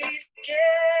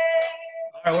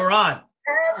All right, we're on.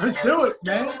 Let's do it,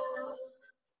 man.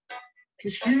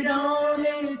 Cause you don't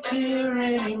live here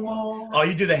anymore. Oh,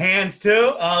 you do the hands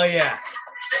too? Oh yeah.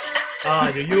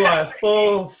 Oh, dude, you are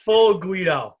full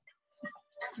Guido.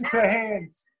 The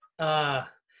hands.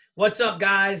 What's up,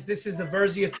 guys? This is the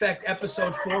Verzi Effect,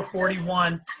 episode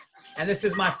 441, and this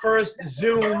is my first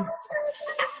Zoom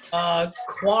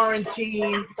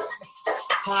quarantine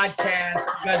podcast.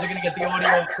 You guys are gonna get the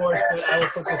audio, of course, but I will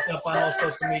put this up on all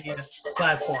social media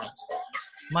platforms.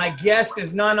 My guest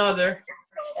is none other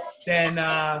than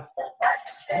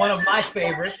one of my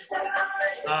favorites.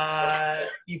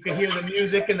 You can hear the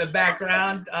music in the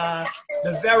background.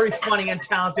 The very funny and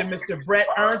talented Mr. BRET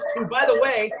ERNST, who, by the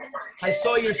way, I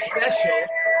saw your special.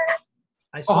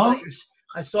 I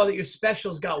saw that your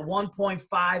special's got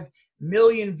 1.5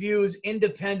 million views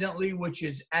independently, which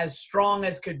is as strong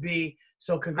as could be.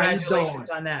 So congratulations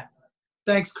on that.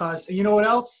 Thanks, cuz. And you know what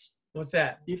else? What's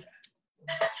that?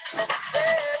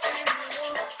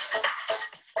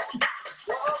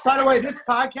 By the way, this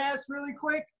podcast, really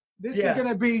quick, this is going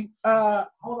to be,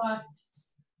 hold on.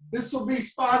 This will be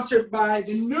sponsored by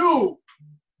the new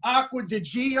Aqua di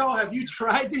Gio. Have you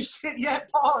tried this shit yet,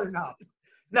 Paul, or no?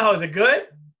 No, is it good?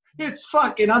 It's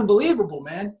fucking unbelievable,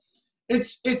 man.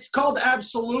 It's called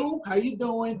Absolute. How you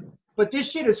doing? But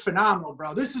this shit is phenomenal,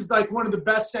 bro. This is like one of the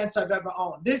best scents I've ever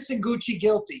owned. This and Gucci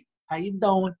Guilty. How you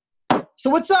doing?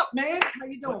 So what's up, man? How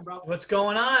you doing, bro? What's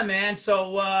going on, man?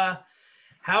 So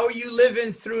how are you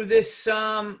living through this,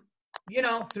 through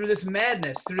this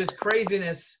madness, through this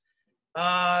craziness,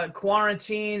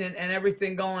 quarantine and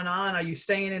everything going on? Are you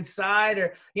staying inside,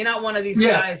 or you're not one of these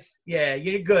guys? Yeah,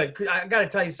 you're good. I got to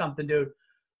tell you something, dude.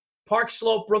 Park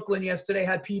Slope, Brooklyn yesterday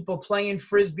had people playing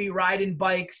Frisbee, riding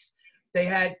bikes. They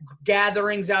had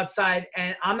gatherings outside,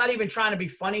 and I'm not even trying to be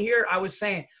funny here. I was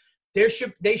saying they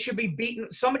should be beating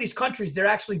some of these countries. They're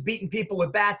actually beating people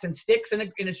with bats and sticks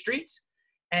in the streets.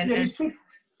 And these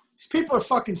people are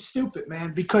fucking stupid,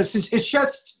 man, because it's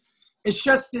just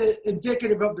the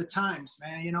indicative of the times,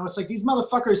 man. You know, it's like these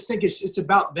motherfuckers think it's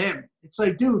about them. It's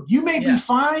like, dude, you may be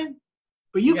fine,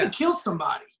 but you could kill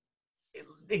somebody.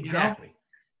 Exactly. You know?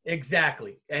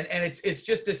 Exactly. And it's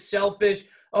just a selfish,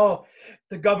 oh,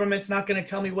 the government's not going to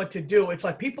tell me what to do. It's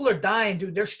like people are dying,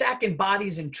 dude. They're stacking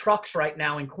bodies in trucks right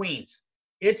now in Queens.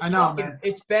 Man.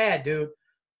 It's bad, dude.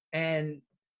 And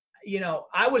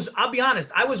I'll be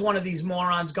honest, I was one of these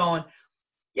morons going,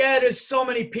 yeah, there's so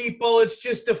many people. It's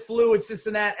just a flu. It's this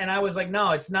and that. And I was like,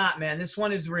 no, it's not, man. This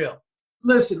one is real.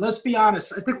 Listen, let's be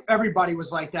honest. I think everybody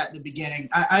was like that in the beginning.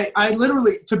 I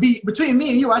literally, between me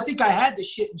and you, I think I had this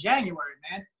shit in January,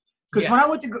 man. Because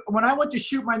when I went to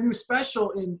shoot my new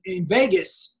special in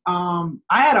Vegas, I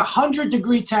had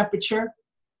 100-degree temperature,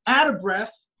 out of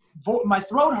breath, my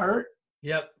throat hurt.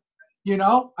 Yep. You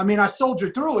know, I mean, I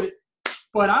soldiered through it,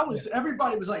 but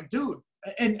everybody was like, dude,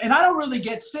 and I don't really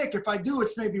get sick. If I do,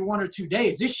 it's maybe 1 or 2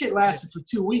 days. This shit lasted for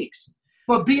 2 weeks.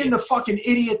 But being the fucking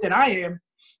idiot that I am,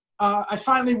 I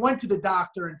finally went to the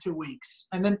doctor in 2 weeks,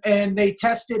 and they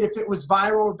tested if it was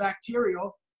viral or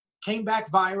bacterial, came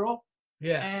back viral.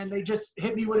 Yeah. And they just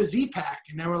hit me with a Z-Pack,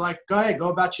 and they were like, go ahead, go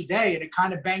about your day. And it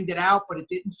kind of banged it out, but it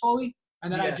didn't fully.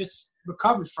 And then I just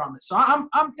recovered from it. So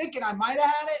I'm thinking I might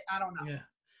have had it. I don't know. Yeah.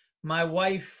 My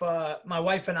wife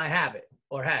and I have it,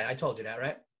 or had. I told you that,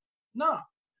 right? No.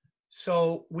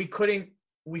 So we couldn't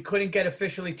get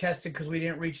officially tested because we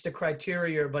didn't reach the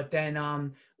criteria. But then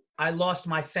I lost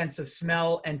my sense of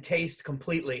smell and taste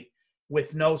completely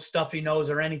with no stuffy nose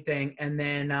or anything. And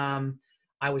then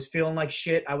I was feeling like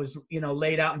shit. I was,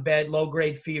 laid out in bed,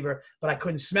 low-grade fever, but I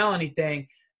couldn't smell anything.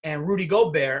 And Rudy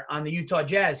Gobert on the Utah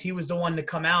Jazz, he was the one to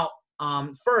come out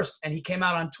first. And he came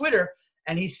out on Twitter,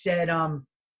 and he said,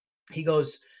 he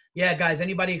goes, yeah, guys,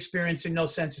 anybody experiencing no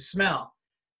sense of smell?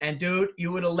 And, dude,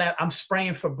 you would have left. I'm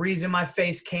spraying Febreze in my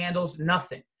face, candles,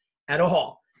 nothing at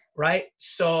all, right?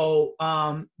 So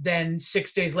then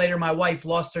 6 days later, my wife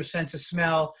lost her sense of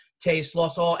smell, taste,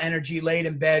 lost all energy, laid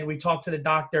in bed. We talked to the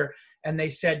doctor, and they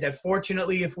said that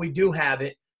fortunately, if we do have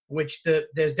it, which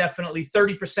there's definitely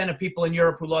 30% of people in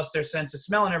Europe who lost their sense of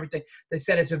smell and everything, they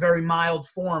said it's a very mild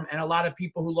form. And a lot of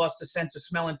people who lost the sense of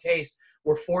smell and taste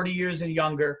were 40 years and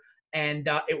younger, and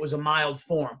it was a mild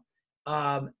form.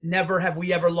 Never have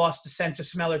we ever lost the sense of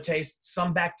smell or taste.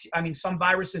 Some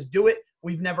viruses do it.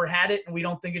 We've never had it, and we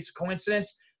don't think it's a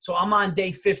coincidence. So I'm on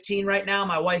day 15 right now.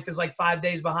 My wife is like 5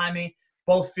 days behind me.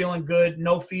 Both feeling good,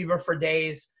 no fever for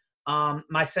days.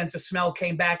 My sense of smell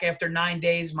came back after 9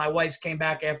 days. My wife's came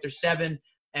back after 7,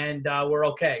 and we're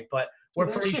okay. But we're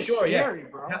pretty sure, scary,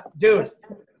 bro. Dude.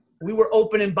 We were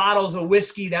opening bottles of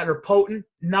whiskey that are potent.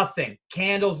 Nothing.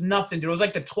 Candles, nothing, dude. It was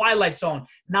like the Twilight Zone.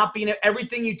 Not being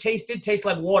everything you tasted tastes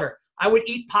like water. I would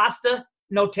eat pasta,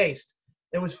 no taste.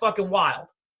 It was fucking wild.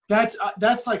 That's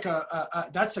like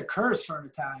that's a curse for an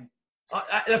Italian.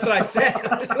 That's what I said.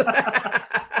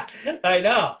 I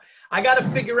know. I got to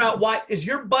figure out why. Is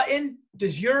your button?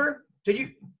 Does your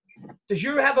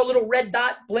have a little red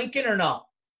dot blinking or no?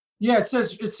 Yeah, it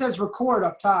says record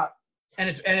up top. And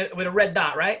it's with a red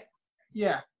dot, right?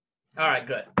 Yeah. All right,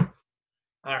 good.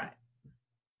 All right.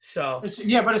 So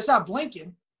yeah, but it's not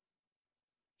blinking.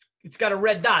 It's got a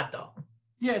red dot though.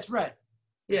 Yeah, it's red.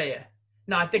 Yeah.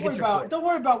 No, I think don't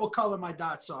worry about what color my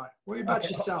dots are. Worry about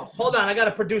yourself. Hold on, I got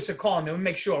a producer calling me. Let me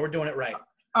make sure we're doing it right.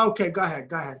 Okay, go ahead.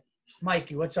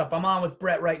 Mikey, what's up? I'm on with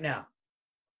Brett right now.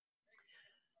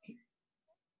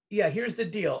 Yeah, here's the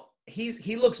deal.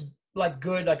 He looks like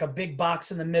good, like a big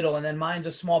box in the middle, and then mine's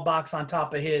a small box on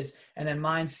top of his, and then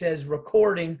mine says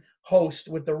recording host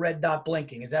with the red dot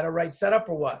blinking. Is that a right setup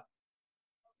or what?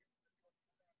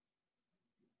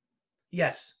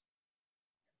 Yes.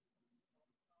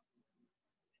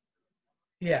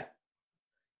 Yeah. It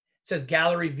says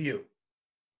gallery view.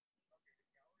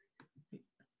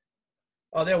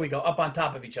 Oh, there we go. Up on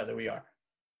top of each other we are.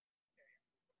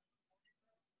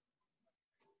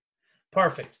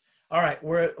 Perfect. All right,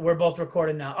 we're both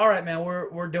recording now. All right, man,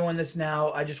 we're doing this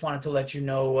now. I just wanted to let you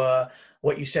know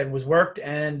what you said was worked,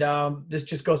 and this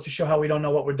just goes to show how we don't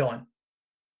know what we're doing.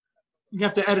 You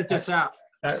have to edit this out.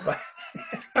 All right, bye.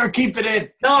 Or keep it in.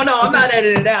 No, I'm not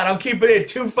editing it out. I'm keeping it.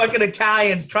 Two fucking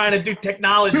Italians trying to do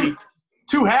technology.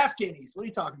 Two half guineas. What are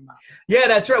you talking about? Yeah,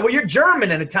 that's right. Well, you're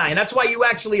German and Italian. That's why you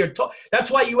actually are. That's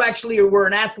why you actually were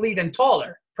an athlete and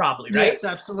taller, probably, right? Yes,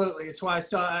 absolutely. It's why I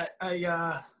saw.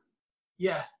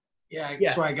 Yeah.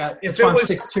 That's why I got. If it was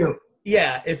 6'2".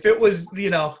 Yeah, if it was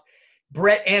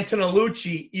Brett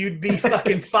Antonucci, you'd be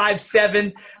fucking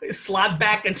 5'7", slot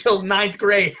back until 9th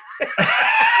grade.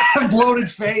 Bloated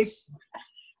face.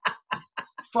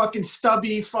 Fucking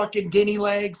stubby fucking guinea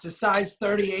legs, a size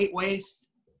 38 waist.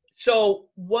 So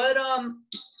what are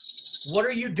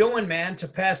you doing, man, to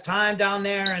pass time down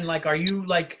there? And are you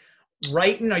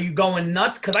writing? Are you going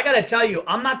nuts? Because I gotta tell you,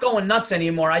 I'm not going nuts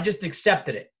anymore. I just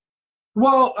accepted it.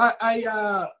 Well,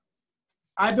 I've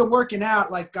been working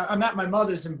out. I'm at my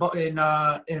mother's in Fort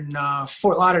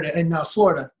Lauderdale, in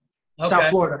Florida, okay. South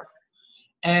Florida,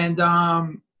 and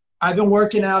I've been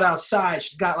working out outside.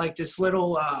 She's got this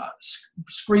little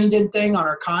screened-in thing on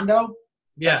her condo.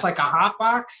 Yeah, it's like a hot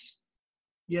box,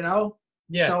 Yeah.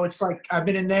 So it's I've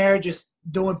been in there just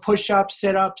doing push-ups,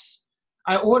 sit-ups.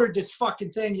 I ordered this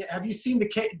fucking thing. Have you seen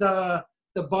the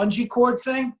bungee cord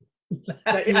thing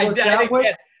that you worked out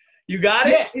with? You got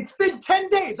it? Yeah, it's been 10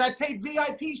 days. I paid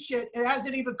VIP shit. It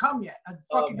hasn't even come yet. I'm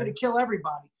fucking gonna kill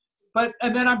everybody.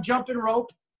 And then I'm jumping rope.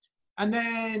 And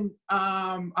then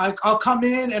I'll come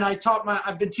in and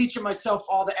I've been teaching myself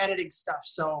all the editing stuff.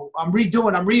 So I'm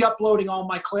re-uploading all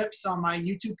my clips on my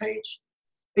YouTube page,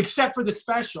 except for the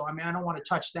special. I mean, I don't want to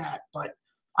touch that, but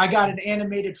I got an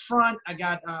animated front. I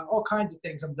got all kinds of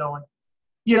things I'm doing,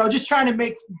 just trying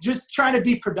to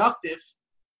be productive.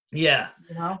 Yeah.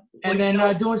 And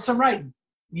then doing some writing.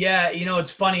 Yeah.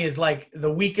 It's funny is the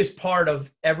weakest part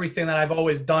of everything that I've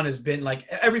always done has been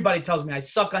everybody tells me I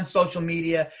suck on social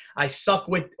media. I suck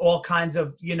with all kinds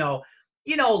of,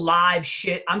 live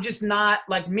shit. I'm just not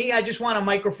me. I just want a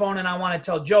microphone and I want to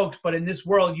tell jokes, but in this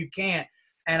world you can't.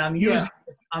 And I'm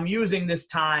using this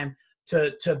time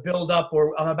to build up,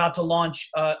 or I'm about to launch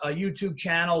a YouTube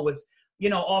channel with,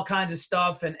 all kinds of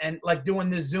stuff and doing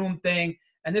this Zoom thing.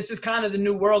 And this is kind of the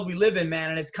new world we live in,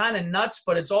 man. And it's kind of nuts,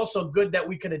 but it's also good that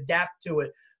we could adapt to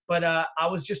it. But I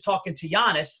was just talking to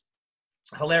Giannis,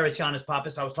 hilarious Giannis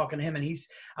Pappas. I was talking to him, and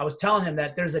I was telling him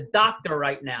that there's a doctor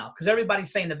right now, because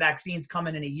everybody's saying the vaccine's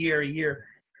coming in a year.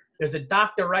 There's a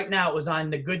doctor right now. It was on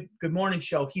the Good Morning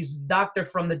Show. He's a doctor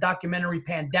from the documentary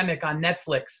Pandemic on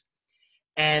Netflix.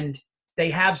 And they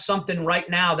have something right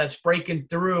now that's breaking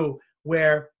through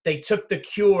where they took the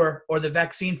cure or the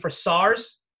vaccine for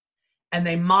SARS, and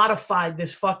they modified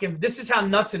this is how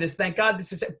nuts it is. Thank God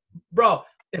this is it. Bro,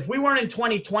 if we weren't in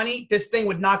 2020, this thing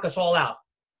would knock us all out.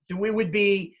 We would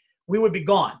be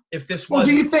gone if this was. Well,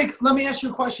 do you think, let me ask you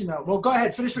a question though. Well, go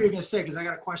ahead, finish what you're going to say, because I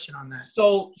got a question on that.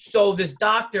 So this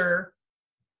doctor,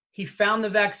 he found the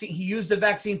vaccine, he used the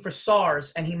vaccine for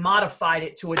SARS and he modified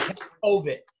it to attack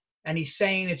COVID, and he's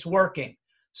saying it's working.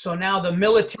 So now the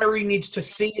military needs to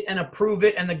see it and approve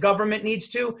it, and the government needs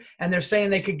to, and they're saying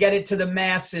they could get it to the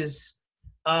masses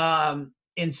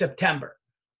in September,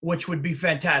 which would be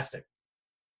fantastic.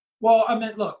 Well, I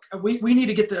mean, look, we need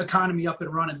to get the economy up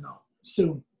and running though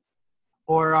soon.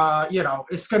 or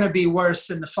it's going to be worse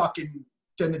than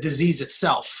the disease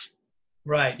itself.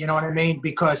 Right. You know what I mean?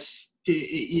 Because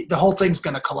the whole thing's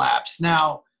going to collapse.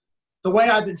 Now, the way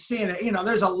I've been seeing it,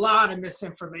 there's a lot of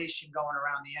misinformation going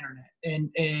around the internet,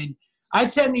 and I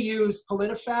tend to use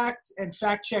PolitiFact and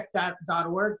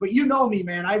factcheck.org, but you know me,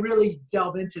 man, I really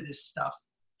delve into this stuff.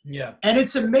 Yeah. And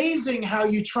it's amazing how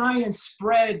you try and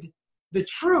spread the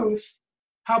truth,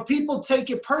 how people take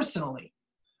it personally.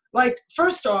 Like,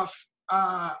 first off,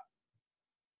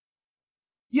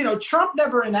 Trump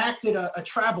never enacted a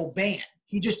travel ban.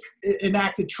 He just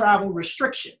enacted travel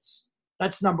restrictions.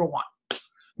 That's number one.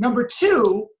 Number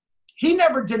two, he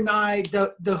never denied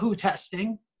the WHO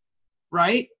testing,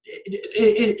 right?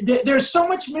 There's so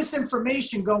much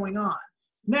misinformation going on.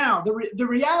 Now, the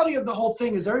reality of the whole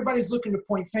thing is everybody's looking to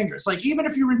point fingers. Like, even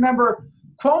if you remember,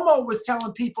 Cuomo was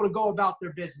telling people to go about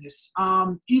their business.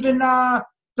 Even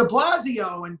de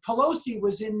Blasio and Pelosi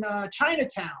was in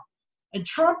Chinatown. And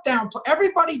Trump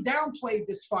everybody downplayed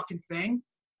this fucking thing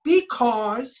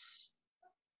because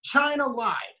China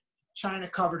lied. China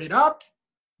covered it up.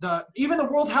 Even the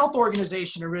World Health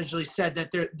Organization originally said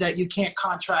that you can't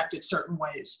contract it certain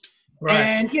ways. Right.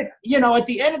 And, at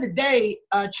the end of the day,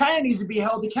 China needs to be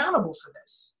held accountable for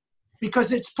this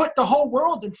because it's put the whole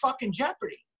world in fucking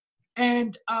jeopardy.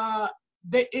 And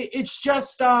it's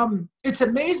just, it's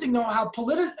amazing, though, how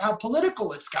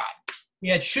political it's gotten.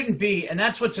 Yeah, it shouldn't be. And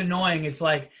that's what's annoying. It's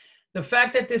like the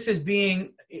fact that this is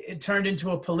being turned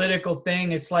into a political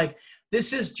thing. It's like,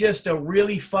 this is just a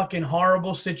really fucking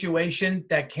horrible situation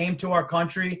that came to our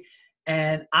country.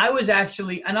 And I was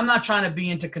actually, and I'm not trying to be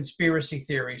into conspiracy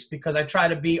theories because I try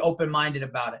to be open-minded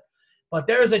about it. But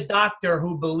there's a doctor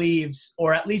who believes,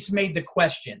 or at least made the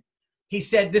question. He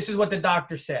said, this is what the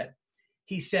doctor said.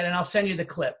 He said, and I'll send you the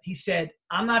clip. He said,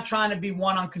 I'm not trying to be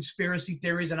one on conspiracy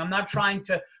theories, and I'm not trying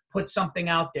to put something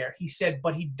out there. He said,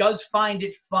 but he does find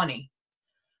it funny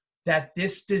that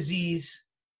this disease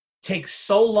takes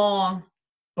so long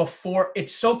before,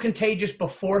 it's so contagious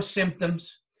before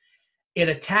symptoms. It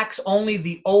attacks only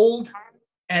the old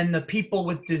and the people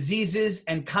with diseases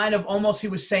and kind of almost, he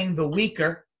was saying, the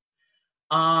weaker.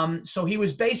 So he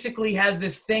was basically has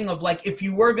this thing of like, if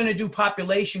you were going to do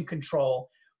population control,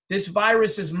 this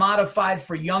virus is modified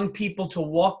for young people to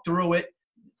walk through it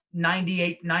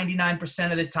 98,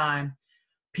 99% of the time.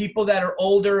 People that are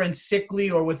older and sickly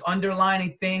or with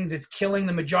underlying things, it's killing.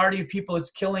 The majority of people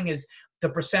it's killing is the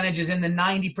percentage is in the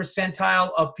 90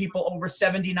 percentile of people over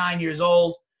 79 years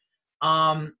old.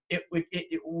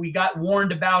 We got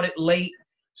warned about it late.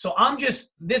 So I'm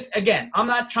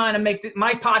not trying to make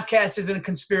my podcast isn't a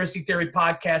conspiracy theory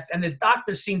podcast, and this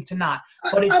doctor seemed to not.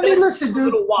 But listen,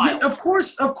 dude. Of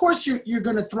course, you're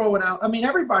going to throw it out. I mean,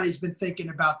 everybody's been thinking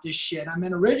about this shit. I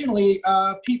mean, originally,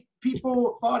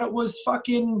 people thought it was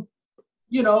fucking,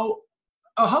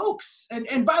 a hoax.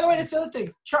 And by the way, that's the other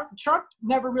thing. Trump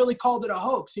never really called it a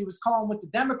hoax. He was calling what the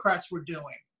Democrats were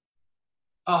doing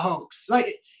a hoax.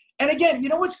 And again, you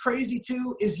know what's crazy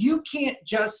too is you can't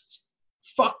just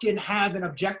fucking have an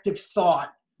objective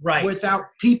thought without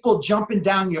people jumping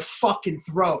down your fucking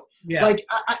throat. Yeah. Like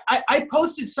I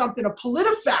posted something, a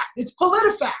PolitiFact. It's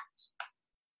PolitiFact.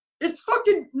 It's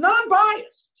fucking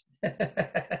non-biased.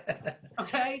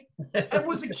 Okay? And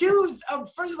was accused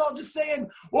of, first of all, just saying,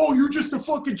 oh, you're just a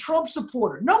fucking Trump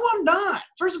supporter. No, I'm not.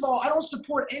 First of all, I don't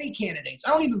support any candidates.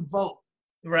 I don't even vote.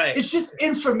 Right. It's just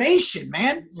information,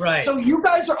 man. Right. So you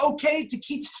guys are okay to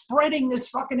keep spreading this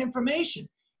fucking information.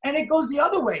 And it goes the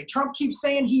other way. Trump keeps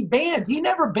saying he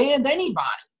never banned anybody.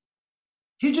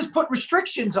 He just put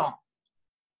restrictions on.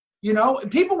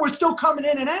 People were still coming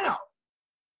in and out.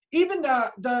 Even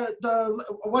the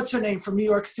what's her name from New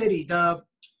York City, the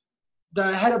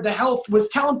head of the health was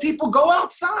telling people, go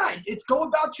outside. It's go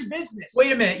about your business.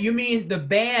 Wait a minute. You mean the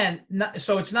ban?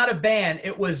 So it's not a ban.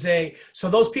 It was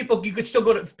so those people, you could still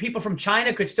go to, people from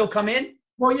China could still come in?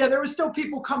 Well, yeah, there were still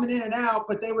people coming in and out,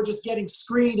 but they were just getting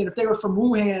screened. And if they were from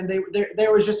Wuhan,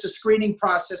 there was just a screening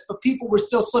process, but people were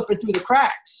still slipping through the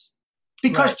cracks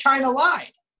because China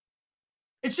lied.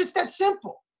 It's just that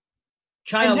simple.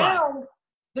 China lied. Now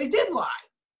they did lie.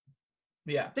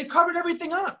 Yeah. They covered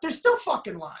everything up. They're still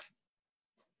fucking lying.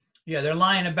 Yeah, they're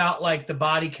lying about like the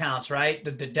body counts, right?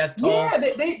 The death toll. Yeah,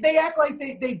 they act like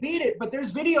they beat it, but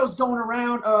there's videos going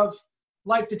around of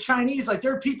like the Chinese, like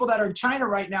there are people that are in China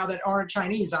right now that aren't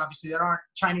Chinese, obviously, that aren't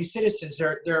Chinese citizens.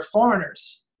 They're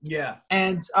foreigners. Yeah.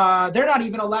 And they're not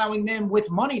even allowing them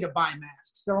with money to buy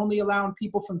masks. They're only allowing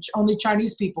people only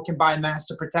Chinese people can buy masks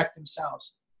to protect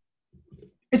themselves.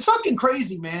 It's fucking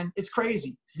crazy, man. It's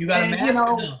crazy. You got a mask?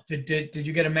 No. Did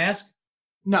you get a mask?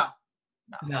 No.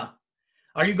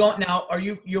 Are you going now?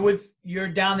 You're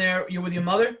down there? You're with your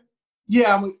mother?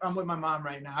 Yeah, I'm with my mom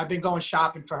right now. I've been going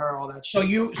shopping for her, all that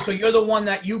shit. So you're the one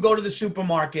that you go to the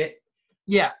supermarket.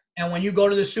 Yeah. And when you go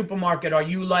to the supermarket, are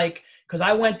you like? Because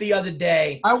I went the other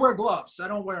day. I wear gloves. I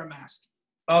don't wear a mask.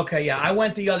 Okay, yeah, I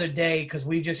went the other day because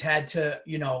we just had to,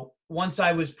 once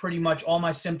I was pretty much all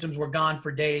my symptoms were gone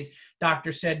for days.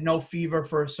 Doctor said no fever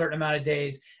for a certain amount of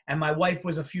days, and my wife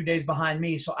was a few days behind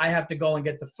me, so I have to go and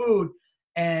get the food.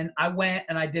 And I went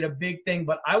and I did a big thing,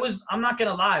 but I'm not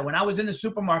gonna lie, when I was in the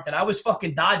supermarket, I was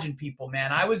fucking dodging people,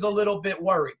 man. I was a little bit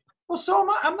worried. Well, so am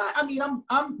I. I'm not. I mean,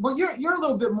 well, you're a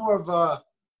little bit more of a.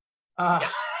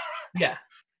 Yeah.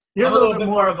 You're I'm a little bit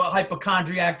more of a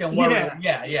hypochondriac than worried.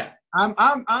 Yeah.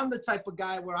 I'm the type of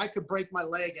guy where I could break my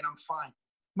leg and I'm fine.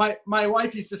 My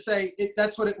wife used to say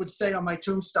that's what it would say on my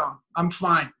tombstone. I'm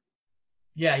fine.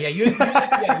 Yeah. You're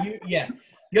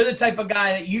the type of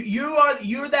guy that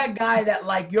you're that guy that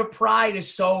like your pride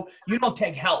is so you don't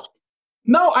take help.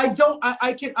 No, I don't.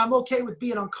 I'm okay with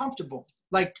being uncomfortable.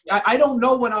 Like I don't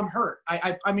know when I'm hurt.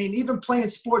 I mean, even playing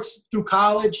sports through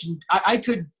college,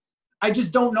 I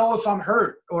just don't know if I'm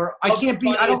hurt or I can't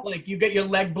be. I don't like you get your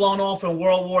leg blown off in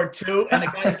World War II and the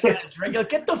guy's trying to drink. You're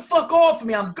like, get the fuck off of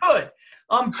me. I'm good.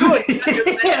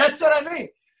 Yeah, that's what I mean.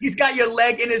 He's got your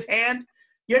leg in his hand.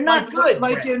 You're not good.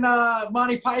 Like in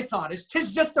Monty Python. It's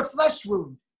just a flesh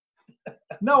wound.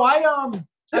 No,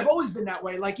 I've always been that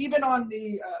way. Like even on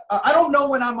the, I don't know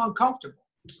when I'm uncomfortable.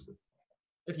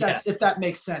 If that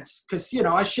makes sense, because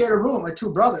I shared a room with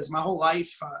two brothers my whole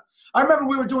life. I remember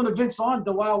we were doing the Vince Vaughn,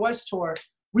 the Wild West tour.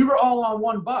 We were all on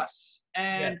one bus,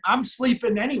 and I'm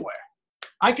sleeping anywhere.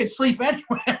 I could sleep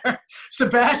anywhere.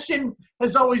 Sebastian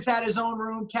has always had his own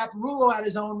room. Caparulo had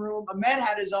his own room. Ahmed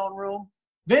had his own room.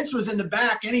 Vince was in the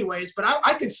back anyways, but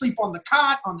I could sleep on the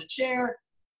cot, on the chair.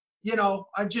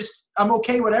 I'm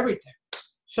okay with everything.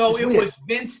 So was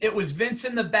Vince. It was Vince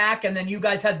in the back, and then you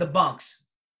guys had the bunks.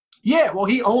 Yeah, well,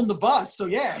 he owned the bus, so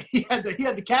yeah, he had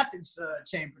the captain's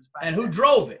chambers. And who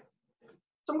drove it?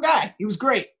 Some guy. He was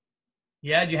great.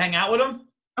 Yeah, did you hang out with him?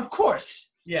 Of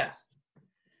course. Yeah.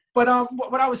 But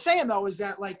what I was saying though is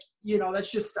that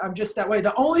I'm just that way.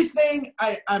 The only thing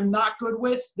I'm not good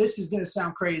with, this is gonna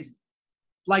sound crazy.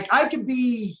 Like I could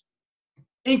be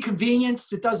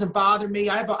inconvenienced. It doesn't bother me.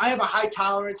 I have a high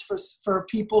tolerance for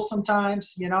people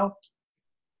sometimes.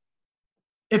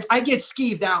 If I get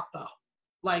skeeved out though.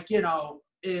 Like,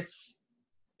 if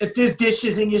there's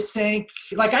dishes in your sink,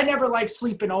 like I never liked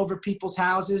sleeping over people's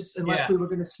houses unless we were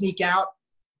going to sneak out.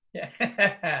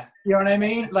 Yeah. You know what I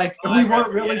mean? Like we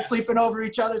weren't really sleeping over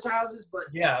each other's houses, but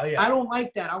I don't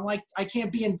like that. I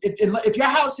can't be if your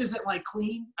house isn't like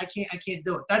clean, I can't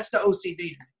do it. That's the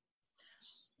OCD.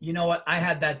 You know what? I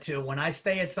had that too. When I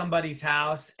stay at somebody's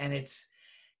house and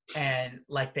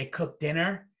like they cook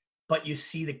dinner, but you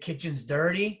see the kitchen's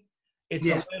dirty.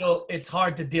 It's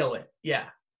hard to deal with. Yeah.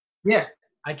 Yeah.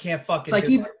 I can't fucking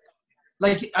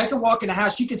like I can walk in the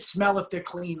house, you can smell if they're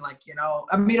clean. Like,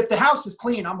 I mean, if the house is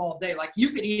clean, I'm all day. Like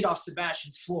you could eat off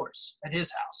Sebastian's floors at his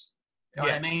house. You know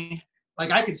what I mean?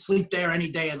 Like I could sleep there any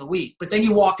day of the week. But then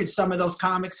you walk in some of those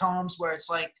comics homes where it's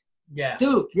like,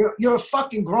 dude, you're a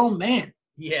fucking grown man.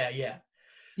 Yeah.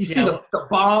 You see the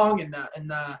bong and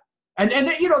then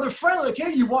they're friendly. Like,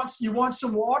 hey, you want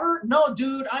some water? No,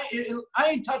 dude, I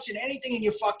ain't touching anything in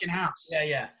your fucking house.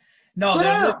 Yeah. No,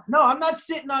 I'm not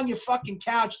sitting on your fucking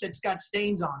couch that's got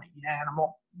stains on it, you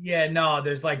animal. Yeah, no,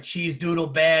 there's like cheese doodle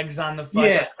bags on the fucking.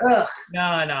 Yeah. Ugh.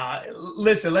 No.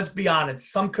 Listen, let's be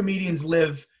honest. Some comedians in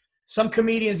their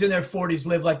 40s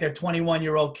live like they're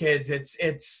 21-year-old kids.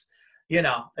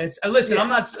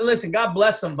 Listen, God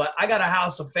bless them, but I got a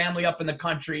house, a family up in the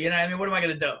country. You know what I mean? What am I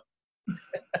going to do?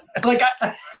 Like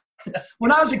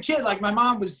when I was a kid, like my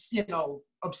mom was,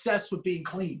 obsessed with being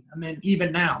clean. I mean,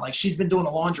 even now, like she's been doing the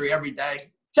laundry every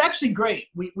day. It's actually great.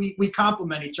 We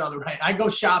compliment each other, right? I go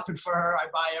shopping for her. I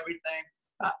buy everything.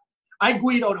 I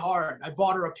guidoed hard. I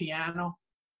bought her a piano.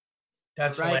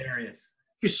 That's right? Hilarious.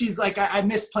 Because she's like, I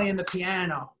miss playing the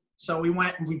piano. So we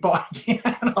went and we bought a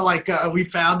piano. We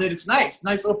found it. It's nice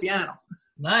little piano.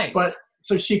 Nice. But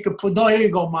so she could put, no, here you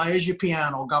go, Ma. Here's your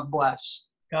piano. God bless.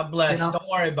 God bless. Don't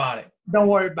worry about it. Don't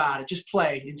worry about it. Just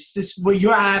play. It's just when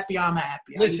you're happy, I'm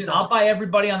happy. Listen, I'll buy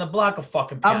everybody on the block a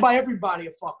fucking piano. I'll buy everybody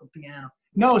a fucking piano.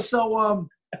 No, so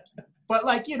but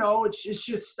like it's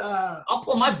just I'll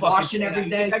pull my washing every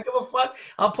day. I give a fuck.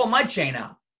 I'll pull my chain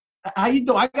out. How you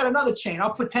doing? I got another chain.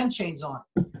 I'll put 10 chains on.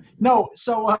 No,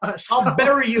 so I'll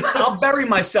bury you. I'll bury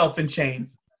myself in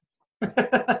chains.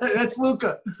 That's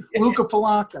Luca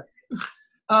Palanca.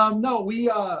 No, we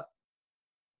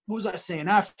what was I saying?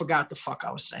 I forgot the fuck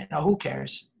I was saying. Now, who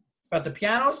cares? About the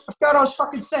pianos? I forgot what I was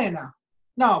fucking saying now.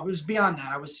 No, it was beyond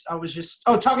that. I was just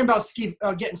talking about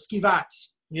getting skivats.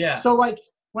 Yeah. So like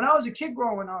when I was a kid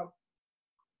growing up,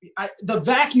 the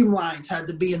vacuum lines had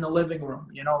to be in the living room.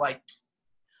 You know, like.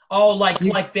 Oh, like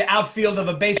the outfield of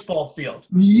a baseball field.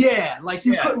 Yeah, like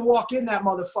you couldn't walk in that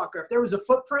motherfucker. If there was a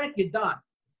footprint, you're done.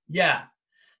 Yeah.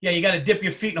 Yeah, you got to dip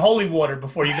your feet in holy water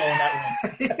before you go in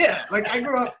that room. Yeah, like I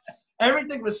grew up,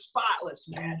 everything was spotless,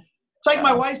 man. It's like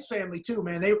my wife's family too,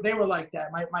 man. They were like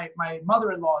that. My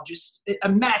mother-in-law just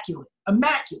immaculate.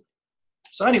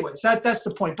 So anyways, that's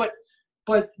the point.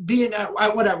 But being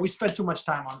whatever, we spent too much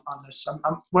time on this.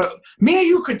 Me and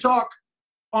you could talk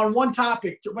on one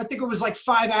topic. I think it was like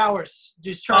 5 hours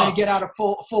just trying to get out a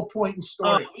full point and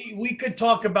story. We could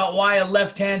talk about why a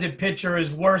left-handed pitcher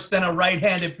is worse than a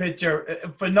right-handed pitcher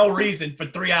for no reason for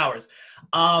 3 hours.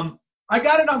 I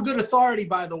got it on good authority,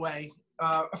 by the way.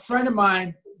 A friend of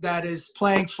mine that is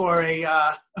playing for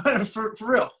for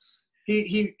real.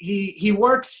 He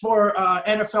works for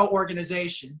an NFL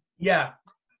organization. Yeah.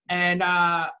 And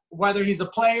whether he's a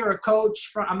player or a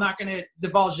coach, I'm not going to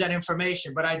divulge that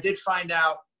information. But I did find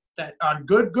out that on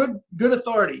good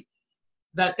authority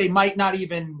that they might not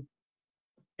even,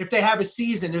 if they have a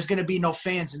season, there's going to be no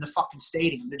fans in the fucking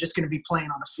stadium. They're just going to be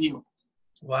playing on a field.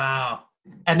 Wow.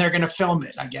 And they're going to film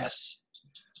it, I guess.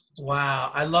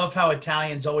 Wow. I love how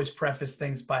Italians always preface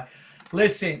things by,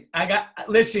 listen,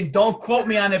 don't quote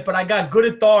me on it, but I got good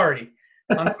authority.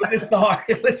 On good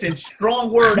authority. Listen,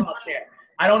 strong word out there.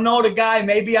 I don't know the guy.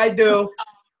 Maybe I do.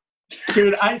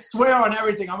 Dude, I swear on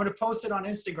everything. I'm going to post it on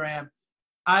Instagram.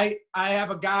 I have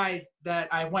a guy that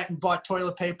I went and bought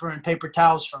toilet paper and paper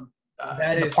towels from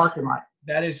in the parking lot.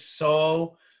 That is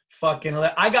so fucking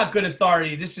hilarious. I got good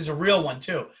authority. This is a real one,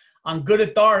 too. On good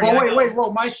authority. Well, wait.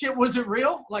 My shit wasn't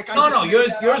real? No.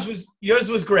 Yours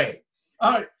was great.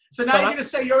 All right. So now you're going to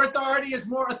say your authority is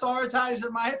more authorized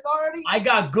than my authority? I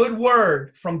got good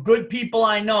word from good people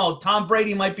I know. Tom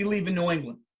Brady might be leaving New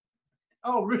England.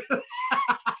 Oh, really?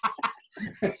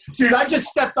 Dude, I just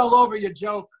stepped all over your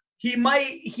joke. He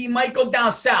might go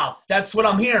down south. That's what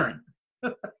I'm hearing.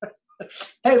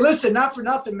 Hey, listen, not for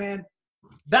nothing, man.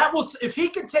 If he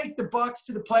could take the Bucs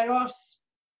to the playoffs,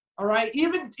 all right,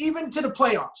 even to the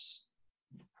playoffs,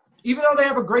 even though they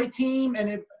have a great team,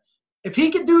 and if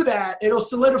he could do that, it'll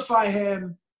solidify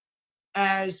him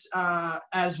as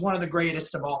one of the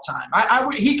greatest of all time.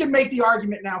 He can make the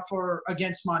argument now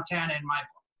against Montana in my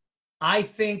book. I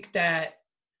think that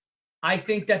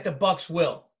the Bucs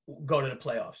will go to the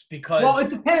playoffs because. Well, it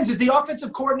depends. Is the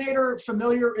offensive coordinator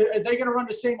familiar? Are they going to run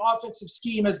the same offensive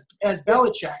scheme as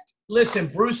Belichick? Listen,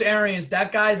 Bruce Arians,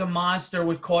 that guy's a monster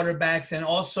with quarterbacks, and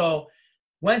also,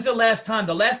 when's the last time?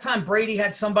 The last time Brady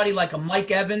had somebody like a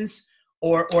Mike Evans.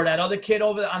 Or that other kid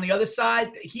over on the other side,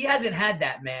 he hasn't had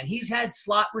that, man. He's had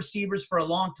slot receivers for a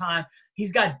long time.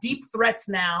 He's got deep threats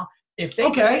now.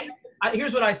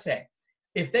 Here's what I say.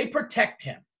 If they protect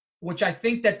him, which I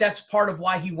think that's part of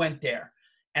why he went there,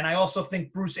 and I also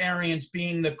think Bruce Arians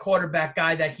being the quarterback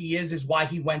guy that he is why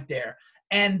he went there,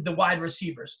 and the wide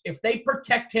receivers. If they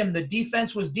protect him, the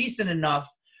defense was decent enough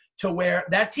to where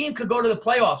that team could go to the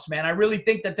playoffs, man. I really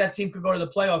think that team could go to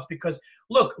the playoffs because,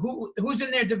 look, who's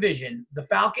in their division? The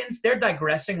Falcons, they're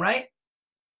digressing, right?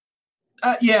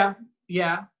 Yeah.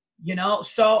 You know,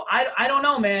 so I don't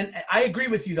know, man. I agree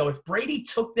with you, though. If Brady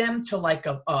took them to like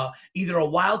either a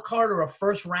wild card or a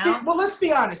first round. See, well, let's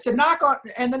be honest. The knock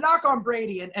on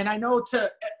Brady, and I know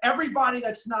to everybody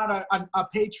that's not a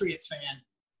Patriot fan,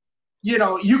 you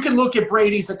know, you can look at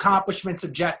Brady's accomplishments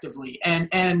objectively.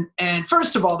 And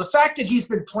first of all, the fact that he's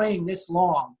been playing this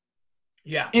long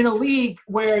in a league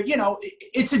where, you know,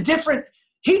 it's a different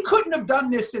 – he couldn't have done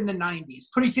this in the 90s,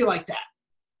 put it to you like that.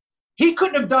 He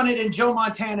couldn't have done it in Joe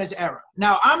Montana's era.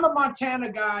 Now, I'm a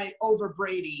Montana guy over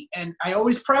Brady, and I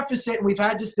always preface it, and we've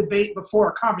had this debate before,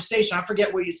 a conversation. I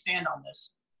forget where you stand on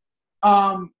this.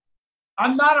 I'm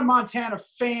not a Montana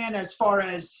fan as far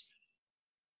as –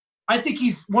 I think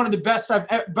he's one of the best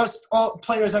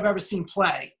players I've ever seen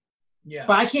play. Yeah.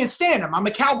 But I can't stand him. I'm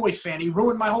a Cowboy fan. He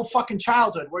ruined my whole fucking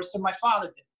childhood, worse than my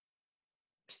father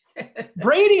did.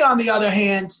 Brady, on the other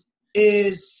hand,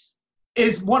 is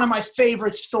one of my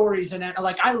favorite stories. And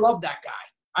I love that guy.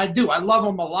 I do. I love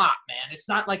him a lot, man. It's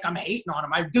not like I'm hating on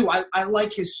him. I do. I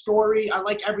like his story. I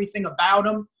like everything about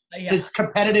him. Yeah. His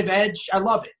competitive edge. I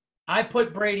love it. I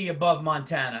put Brady above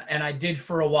Montana, and I did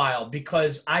for a while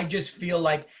because I just feel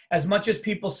like as much as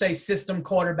people say system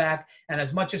quarterback and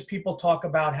as much as people talk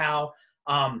about how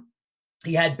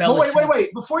he had Belichick.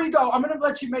 Wait. Before you go, I'm going to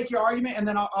let you make your argument, and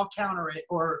then I'll counter it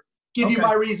or give you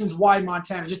my reasons why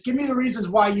Montana. Just give me the reasons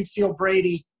why you feel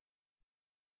Brady.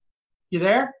 You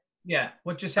there? Yeah.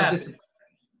 What just happened?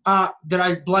 Did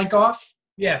I blank off?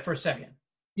 Yeah, for a second.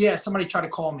 Yeah, somebody tried to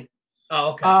call me.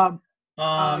 Oh,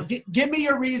 okay. Give me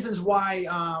your reasons why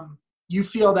you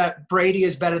feel that Brady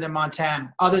is better than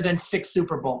Montana, other than 6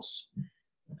 Super Bowls.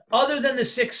 Other than the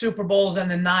 6 Super Bowls and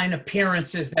the 9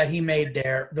 appearances that he made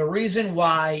there, the reason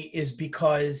why is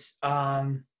because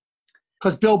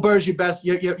Bill Burr's your best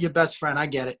friend. I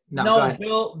get it. No, go ahead.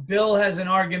 Bill has an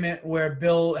argument where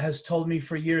Bill has told me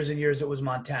for years and years it was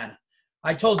Montana.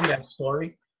 I told you that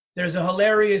story. There's a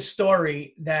hilarious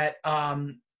story that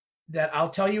I'll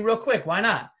tell you real quick. Why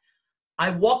not? I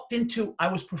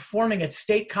was performing at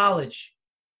State College,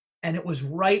 and it was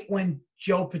right when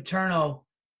Joe Paterno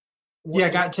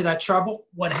got into that trouble.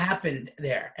 What happened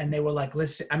there? And they were like,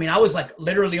 listen, I mean, I was like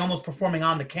literally almost performing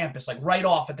on the campus, like right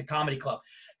off at the comedy club.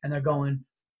 And they're going,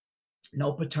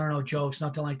 no Paterno jokes,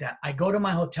 nothing like that. I go to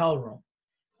my hotel room,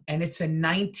 and it's a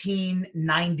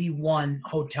 1991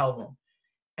 hotel room.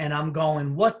 And I'm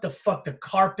going, what the fuck, the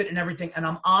carpet and everything. And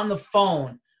I'm on the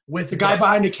phone with the guy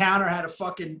behind the counter had a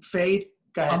fucking fade.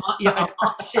 Go ahead.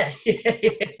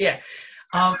 Yeah.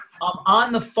 I'm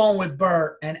on the phone with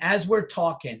Bert, and as we're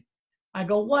talking, I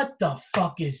go, what the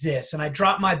fuck is this? And I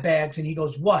drop my bags, and he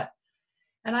goes, what?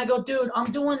 And I go, dude,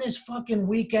 I'm doing this fucking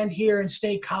weekend here in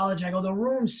State College. I go, the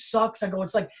room sucks. I go,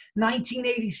 it's like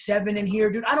 1987 in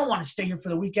here, dude. I don't want to stay here for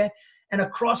the weekend. And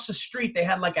across the street, they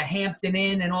had like a Hampton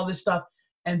Inn and all this stuff.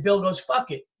 And Bill goes, fuck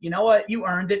it. You know what? You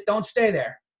earned it. Don't stay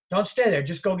there. Don't stay there.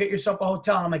 Just go get yourself a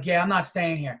hotel. And I'm like, yeah, I'm not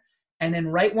staying here. And then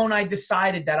right when I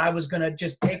decided that I was going to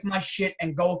just take my shit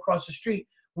and go across the street,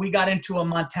 we got into a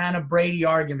Montana Brady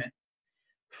argument.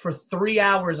 For 3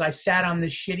 hours, I sat on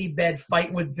this shitty bed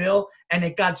fighting with Bill, and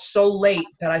it got so late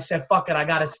that I said, fuck it, I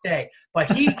got to stay.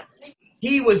 But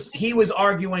he was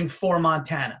arguing for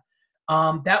Montana.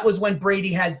 That was when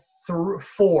Brady had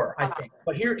 4, I think.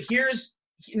 But here's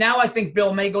now I think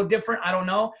Bill may go different. I don't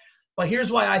know. But here's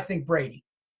why I think Brady.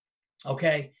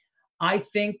 Okay? I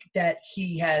think that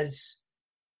he has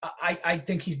I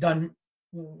think he's done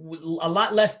a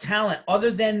lot less talent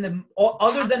other than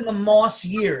the Moss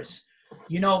years.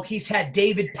 You know, he's had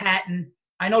David Patton.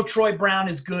 I know Troy Brown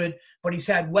is good, but he's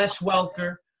had Wes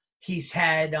Welker. He's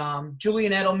had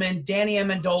Julian Edelman, Danny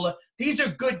Amendola. These are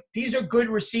good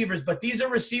receivers, but these are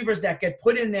receivers that get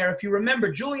put in there. If you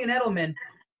remember, Julian Edelman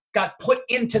got put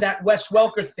into that Wes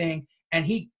Welker thing, and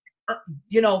he,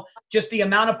 just the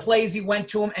amount of plays he went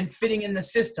to him and fitting in the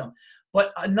system.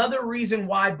 But another reason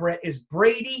why, Brett, is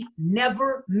Brady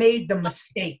never made the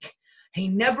mistake. He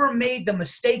never made the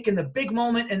mistake in the big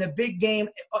moment, in the big game.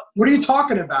 What are you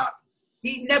talking about?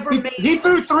 He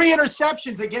threw 3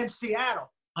 interceptions against Seattle.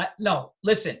 No,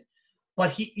 listen.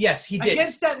 But he did.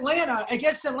 Against Atlanta,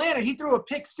 he threw a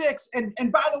pick 6. And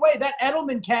by the way, that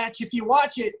Edelman catch, if you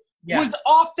watch it, was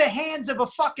off the hands of a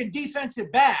fucking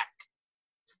defensive back.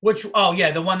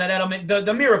 The one that Edelman,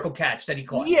 the miracle catch that he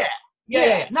caught.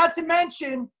 Yeah. Not to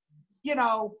mention,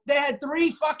 they had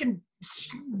 3 fucking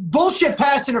bullshit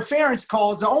pass interference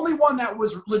calls. The only one that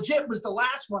was legit was the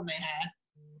last one they had.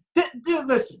 Dude,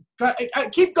 listen.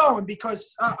 Keep going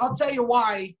because I'll tell you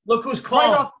why. Look who's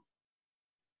calling.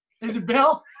 Is it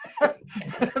Bill?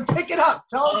 Pick it up.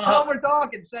 Tell him we're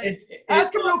talking.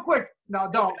 Ask him real quick. No,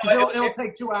 don't, because it'll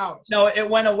take 2 hours. No, it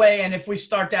went away, and if we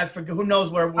start that for who knows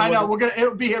where. I know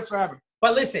it'll be here forever.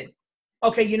 But listen,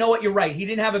 okay, you know what? You're right. He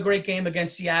didn't have a great game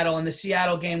against Seattle, and the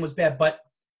Seattle game was bad. But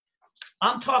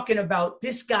I'm talking about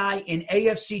this guy in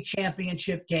AFC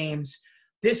Championship games.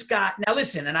 This guy. Now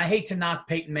listen, and I hate to knock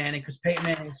Peyton Manning because Peyton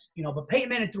Manning's, but Peyton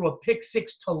Manning threw a pick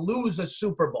 6 to lose a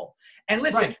Super Bowl. And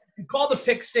listen, right. you can call the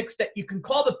pick six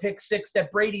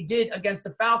that Brady did against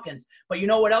the Falcons. But you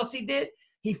know what else he did?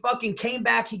 He fucking came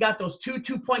back. He got those 2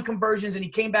 2-point conversions, and he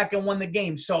came back and won the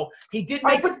game. So he did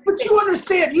make. But you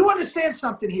understand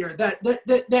something here that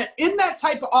in that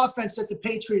type of offense that the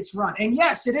Patriots run, and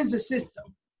yes, it is a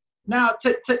system. Now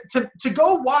to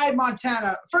go wide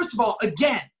Montana. First of all,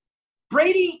 again,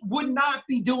 Brady would not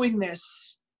be doing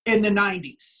this in the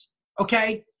 90s.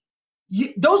 Okay,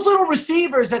 those little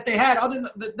receivers that they had, other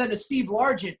than a Steve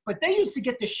Largent, but they used to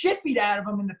get the shit beat out of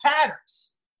them in the patterns.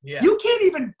 Yeah. You can't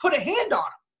even put a hand on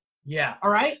them. Yeah.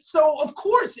 All right? So, of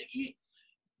course,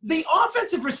 the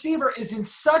offensive receiver is in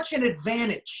such an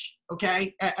advantage,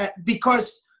 okay,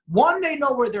 because, 1, they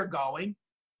know where they're going.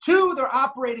 2, they're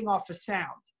operating off a sound.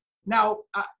 Now,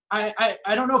 I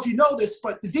don't know if you know this,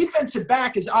 but the defensive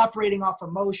back is operating off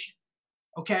of motion,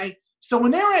 okay? So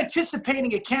when they're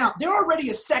anticipating a count, they're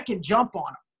already a second jump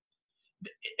on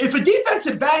them. If a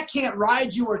defensive back can't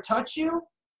ride you or touch you,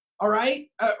 all right,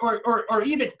 or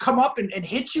even come up and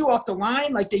hit you off the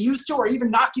line like they used to, or even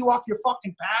knock you off your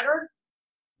fucking pattern,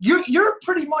 you're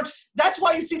pretty much – that's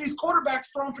why you see these quarterbacks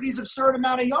throwing for these absurd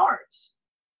amount of yards.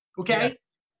 Okay? Yeah.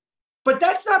 But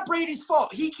that's not Brady's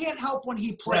fault. He can't help when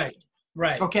he played.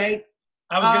 Right. Okay?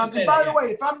 I was going to say and by the way,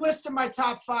 if I'm listing my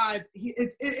top 5,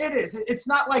 it is. It's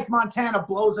not like Montana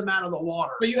blows him out of the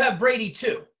water. But you have Brady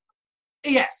too.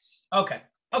 Yes. Okay.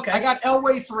 I got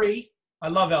Elway 3. I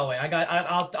love Elway.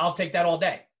 I'll take that all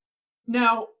day.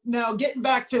 Now getting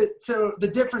back to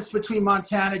the difference between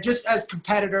Montana, just as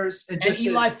competitors and just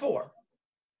Eli 4.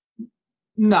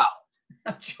 No.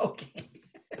 I'm joking.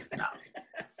 No.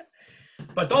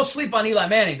 But don't sleep on Eli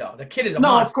Manning, though. The kid is a No,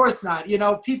 monster. of course not. You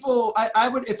know, people. I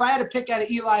would, if I had to pick out of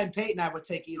Eli and Peyton, I would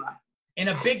take Eli. In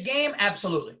a big game,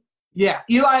 absolutely. Yeah,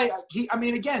 Eli. I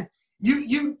mean, again,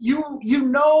 you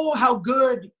know how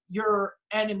good your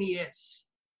enemy is,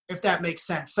 if that makes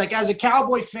sense. Like as a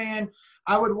Cowboy fan,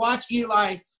 I would watch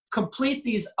Eli complete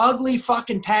these ugly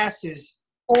fucking passes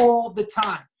all the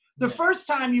time. The first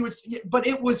time you would, but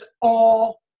it was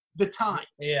all the time.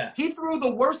 Yeah. He threw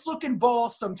the worst looking ball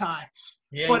sometimes.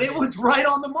 Yeah, but it was right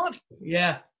on the money.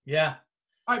 Yeah.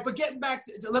 All right, but getting back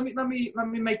to let me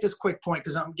make this quick point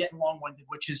because I'm getting long-winded,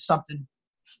 which is something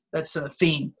that's a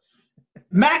theme.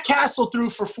 Matt Castle threw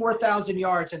for 4,000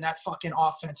 yards in that fucking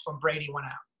offense when Brady went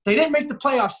out. They didn't make the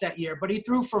playoffs that year, but he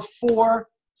threw for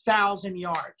 4,000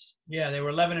 yards. Yeah, they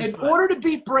were 11-5. In order to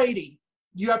beat Brady,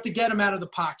 you have to get him out of the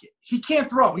pocket. He can't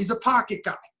throw. He's a pocket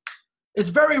guy. It's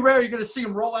very rare you're going to see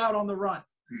him roll out on the run.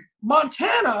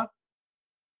 Montana,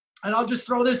 and I'll just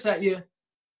throw this at you,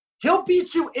 he'll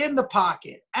beat you in the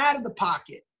pocket, out of the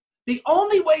pocket. The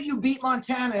only way you beat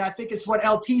Montana, I think is what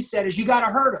LT said, is you got to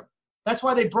hurt him. That's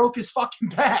why they broke his fucking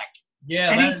back.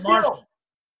 Yeah, and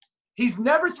he's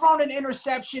never thrown an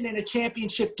interception in a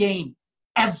championship game,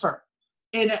 ever.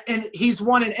 And he's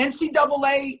won an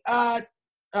NCAA.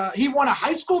 He won a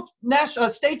high school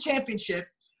state championship,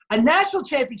 a national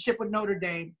championship with Notre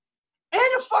Dame, and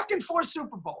a fucking 4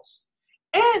 Super Bowls.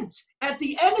 And at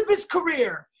the end of his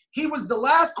career, he was the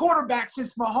last quarterback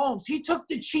since Mahomes. He took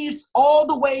the Chiefs all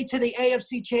the way to the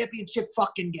AFC Championship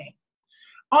fucking game.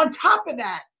 On top of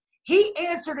that, he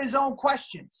answered his own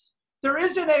questions. There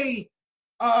isn't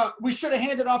we should have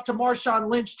handed off to Marshawn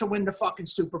Lynch to win the fucking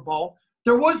Super Bowl.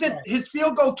 There wasn't, his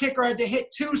field goal kicker had to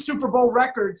hit 2 Super Bowl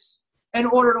records in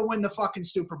order to win the fucking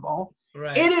Super Bowl.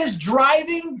 Right. It is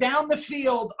driving down the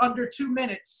field under 2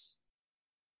 minutes,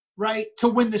 right, to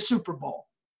win the Super Bowl.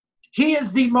 He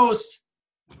is the most,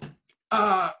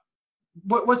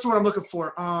 what's the word I'm looking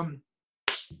for? What's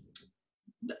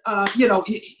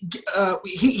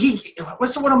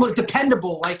the word I'm looking?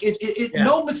 Dependable. Like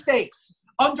no mistakes,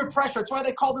 under pressure. That's why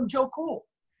they called him Joe Cool.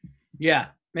 Yeah,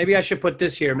 maybe I should put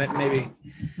this here. Maybe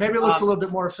it looks a little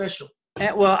bit more official.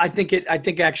 Well, I think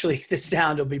actually the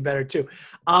sound will be better too.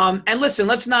 And listen,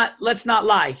 let's not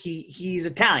lie. He's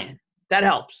Italian. That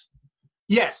helps.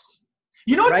 Yes.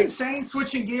 You know what's insane?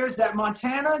 Switching gears, that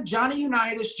Montana, Johnny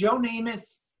Unitas, Joe Namath,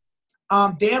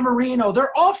 Dan Marino,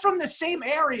 they're all from the same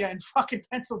area in fucking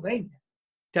Pennsylvania.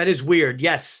 That is weird.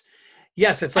 Yes.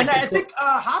 It's like, and I think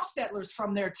Hofstetler's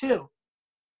from there too.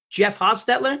 Jeff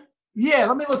Hofstetler? Yeah,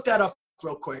 let me look that up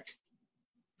real quick.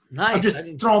 Nice. I'm just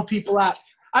throwing people out.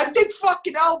 I think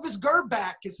fucking Elvis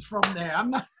Gerback is from there.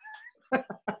 I'm not.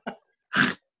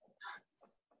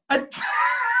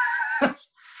 Elvis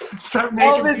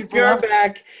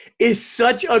Gerback is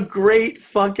such a great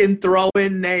fucking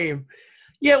throw-in name.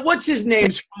 Yeah, what's his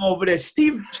name from over there?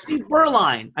 Steve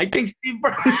Berline. I think Steve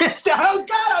Berline. Oh,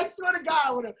 God, I swear to God.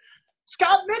 I would have.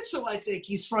 Scott Mitchell, I think.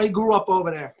 He grew up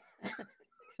over there.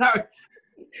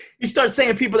 You start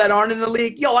saying people that aren't in the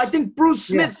league. Yo, I think Bruce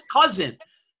Smith's cousin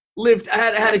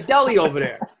had a deli over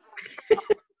there.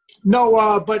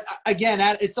 No, but again,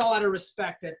 it's all out of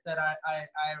respect that I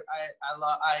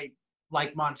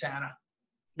like Montana.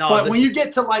 No, but when you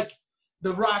get to like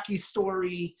the Rocky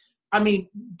story, I mean,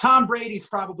 Tom Brady's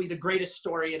probably the greatest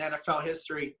story in NFL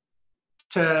history.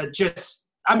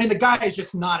 The guy is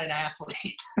just not an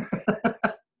athlete.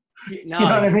 You know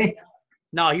what I mean?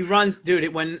 No, he runs,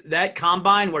 dude. When that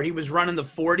combine where he was running the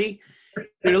 40,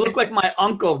 dude, it looked like my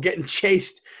uncle getting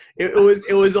chased. It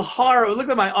was a horror. It looked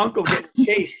like my uncle getting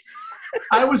chased.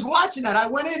 I was watching that. I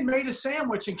went in, made a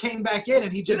sandwich, and came back in,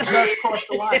 and he just crossed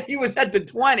the line. He was at the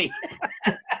 20.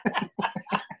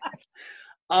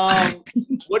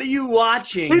 What are you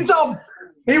watching?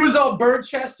 He was all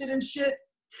bird-chested and shit.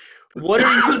 What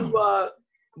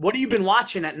have you been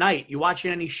watching at night? You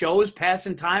watching any shows,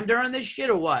 passing time during this shit,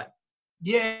 or what?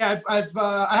 Yeah,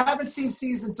 I haven't seen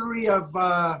season 3 of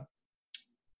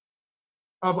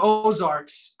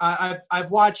Ozarks.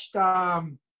 I've watched.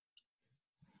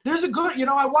 There's a good, you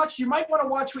might want to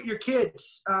watch with your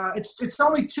kids. It's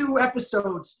only 2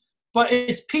 episodes, but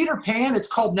it's Peter Pan. It's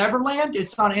called Neverland.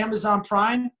 It's on Amazon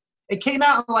Prime. It came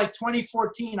out in like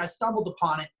 2014. I stumbled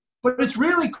upon it. But it's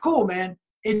really cool, man.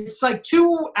 It's like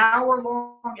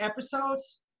 2-hour-long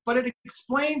episodes, but it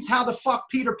explains how the fuck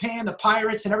Peter Pan, the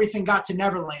pirates, and everything got to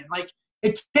Neverland. Like,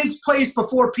 it takes place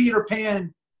before Peter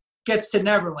Pan gets to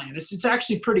Neverland. It's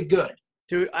actually pretty good.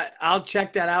 Dude, I'll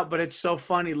check that out, but it's so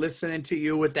funny listening to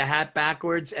you with the hat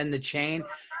backwards and the chain.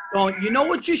 Going, you know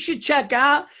what you should check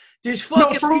out? This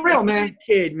fucking for real, man.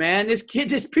 Kid, man. This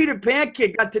Peter Pan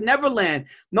kid got to Neverland.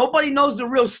 Nobody knows the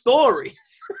real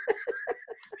stories.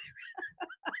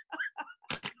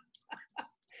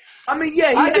 I mean,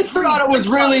 yeah. I just thought it was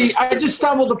really – I just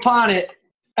stumbled upon it.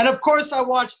 And, of course, I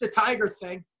watched the Tiger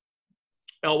thing.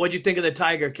 Oh, what'd you think of the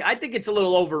Tiger? I think it's a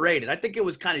little overrated. I think it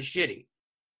was kind of shitty.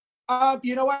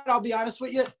 You know what? I'll be honest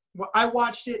with you. I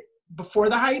watched it before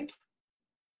the hype,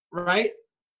 right?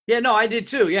 Yeah, no, I did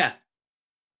too, yeah.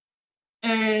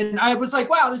 And I was like,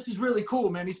 wow, this is really cool,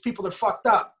 man. These people are fucked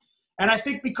up. And I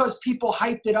think because people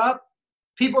hyped it up,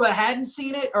 people that hadn't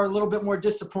seen it are a little bit more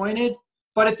disappointed.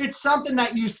 But if it's something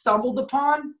that you stumbled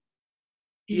upon,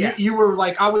 yeah. you were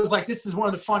like, I was like, this is one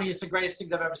of the funniest and greatest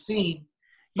things I've ever seen.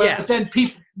 But then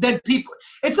people,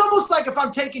 it's almost like if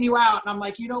I'm taking you out and I'm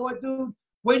like, you know what, dude?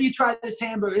 When you try this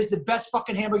hamburger, it's the best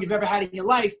fucking hamburger you've ever had in your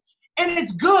life. And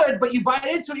it's good, but you bite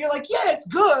into it, you're like, yeah, it's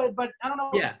good, but I don't know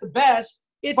if it's the best.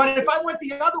 But if I went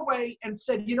the other way and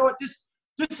said, you know what, this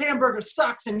hamburger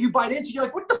sucks, and you bite into it, you're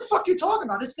like, what the fuck are you talking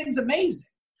about? This thing's amazing.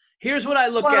 Here's what I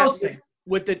look at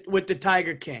with the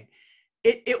Tiger King.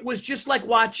 It was just like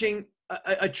watching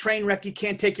a train wreck you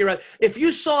can't take your – if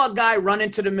you saw a guy run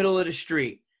into the middle of the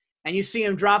street and you see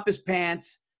him drop his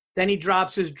pants, then he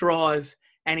drops his drawers,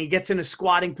 and he gets in a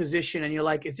squatting position, and you're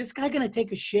like, is this guy going to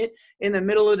take a shit in the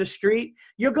middle of the street?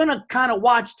 You're going to kind of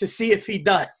watch to see if he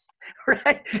does,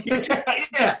 right?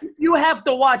 You have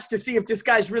to watch to see if this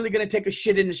guy's really going to take a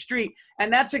shit in the street.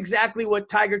 And that's exactly what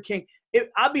Tiger King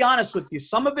 – I'll be honest with you.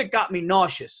 Some of it got me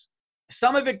nauseous.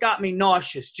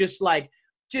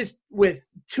 Just with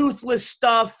toothless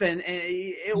stuff. And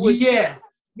it was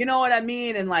 – you know what I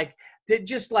mean? And like –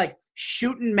 just like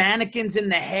shooting mannequins in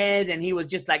the head, and he was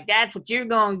just like, that's what you're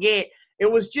gonna get.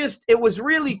 It was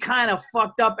really kind of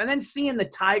fucked up. And then seeing the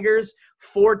tigers,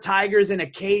 4 tigers in a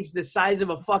cage the size of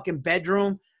a fucking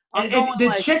bedroom. And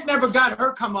the chick never got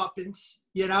her comeuppance,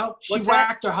 you know? She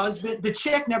whacked her husband. The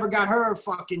chick never got her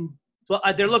fucking... Well,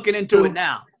 they're looking into it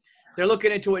now.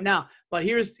 But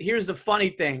here's the funny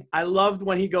thing. I loved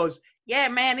when he goes, yeah,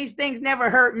 man, these things never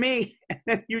hurt me. And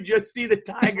then you just see the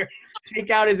tiger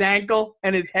take out his ankle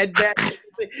and his head back.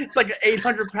 It's like an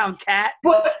 800-pound cat.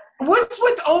 But what's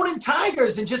with owning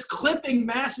tigers and just clipping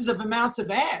massive amounts of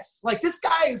ass? Like, this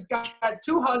guy's got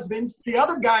 2 husbands. The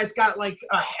other guy's got, like,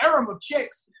 a harem of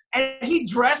chicks. And he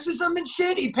dresses them and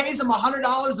shit. He pays them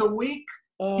 $100 a week.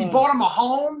 He bought them a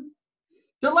home.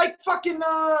 They're like fucking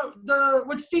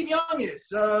what Steve Young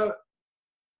is.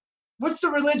 What's the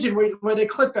religion where they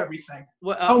clip everything?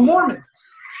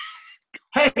 Mormons.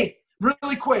 Hey,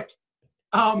 really quick.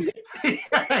 These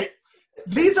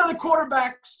are the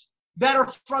quarterbacks that are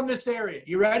from this area.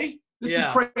 You ready? This is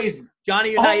crazy.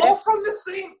 Johnny Unitas.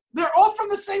 They're all from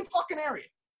the same fucking area.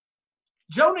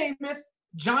 Joe Namath,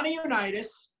 Johnny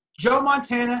Unitas, Joe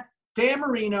Montana, Dan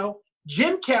Marino,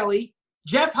 Jim Kelly,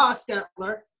 Jeff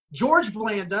Hostetler, George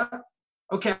Blanda.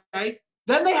 Okay.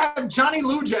 Then they have Johnny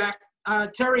Lujack,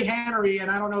 Terry Henry,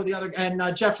 and I don't know the other, and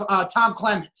Tom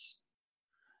Clements.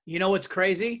 You know what's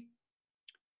crazy?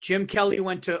 Jim Kelly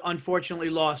unfortunately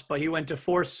lost, but he went to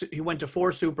 4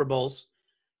 Super Bowls.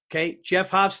 Okay. Jeff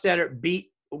Hofstadter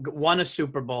won a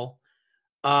Super Bowl.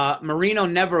 Marino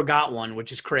never got one,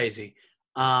 which is crazy.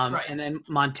 Right. And then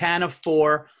Montana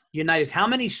 4, Unitas. How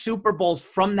many Super Bowls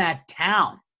from that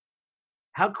town?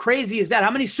 How crazy is that?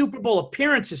 How many Super Bowl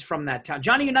appearances from that town?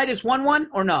 Johnny Unitas won one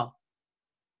or no?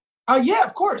 Yeah,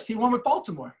 of course. He won with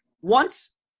Baltimore. Once?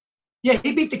 Yeah,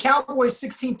 he beat the Cowboys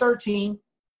 16-13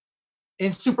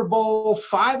 in Super Bowl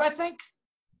 5, I think.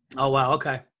 Oh, wow.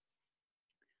 Okay.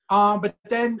 But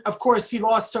then, of course, he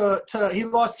lost to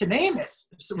Namath,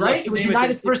 right? It was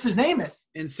Unitas versus Namath.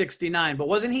 In 69. But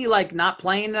wasn't he, like, not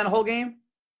playing that whole game?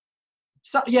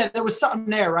 Yeah, there was something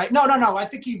there, right? No. I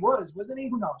think he was. Wasn't he?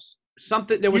 Who knows?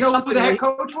 Something. There was something. Who the head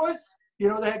coach was? You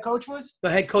know who the head coach was? The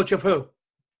head coach of who?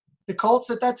 The Colts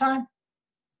at that time.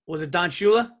 Was it Don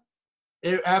Shula?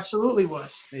 It absolutely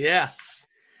was. Yeah.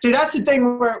 See, that's the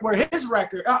thing where his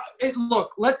record.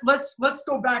 Look, let's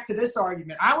go back to this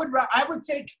argument. I would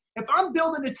take, if I'm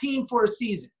building a team for a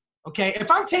season. Okay, if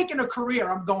I'm taking a career,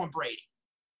 I'm going Brady,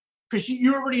 because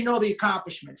you already know the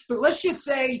accomplishments. But let's just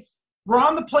say we're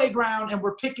on the playground and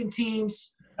we're picking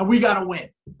teams and we got to win.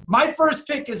 My first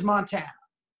pick is Montana,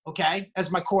 okay,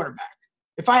 as my quarterback.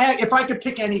 if I could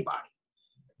pick anybody.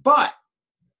 But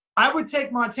I would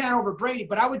take Montana over Brady,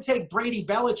 but I would take Brady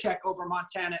Belichick over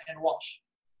Montana and Walsh.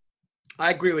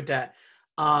 I agree with that.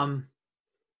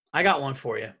 I got one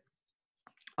for you.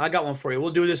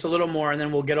 We'll do this a little more, and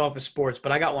then we'll get off of sports,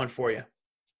 but I got one for you.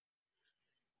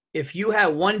 If you had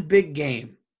one big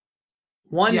game,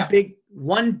 one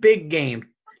big game,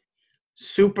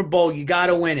 Super Bowl, you got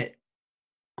to win it.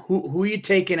 Who are you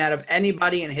taking out of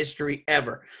anybody in history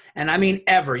ever? And I mean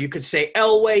ever. You could say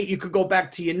Elway. You could go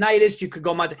back to Unitas. You could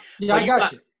go Montana. Yeah, I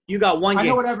got you. You got one game. I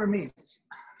know what ever means.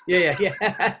 Yeah.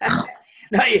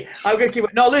 No, I'm gonna keep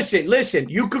it. No, listen.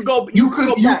 You could go. You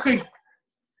could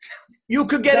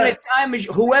get in a time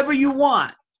machine. Whoever you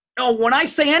want. No, when I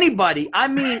say anybody, I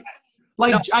mean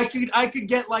like I could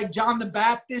get like John the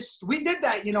Baptist. We did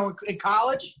that, in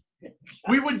college.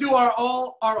 We would do our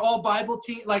all Bible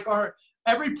team, like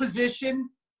every position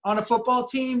on a football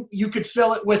team. You could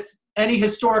fill it with any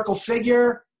historical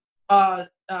figure,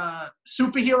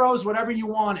 superheroes, whatever you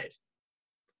wanted.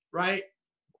 Right.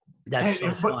 That's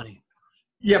so funny.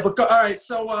 Yeah, but all right.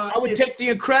 So I would take the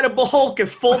Incredible Hulk at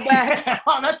fullback.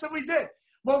 That's what we did.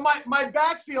 Well, my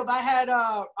backfield, I had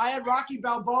Rocky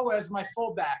Balboa as my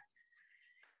fullback,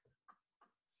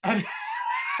 and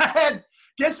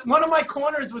guess one of my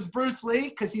corners was Bruce Lee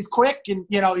because he's quick and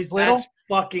he's little. That's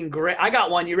fucking great. I got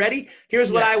one. You ready?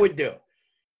 Here's what I would do.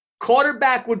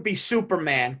 Quarterback would be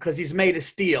Superman because he's made of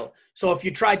steel. So if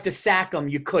you tried to sack him,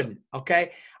 you couldn't.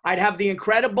 Okay. I'd have the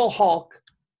Incredible Hulk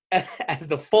as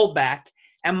the fullback,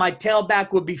 and my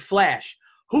tailback would be Flash.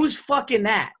 Who's fucking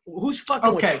that? Who's fucking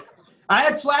okay? I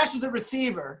had Flash as a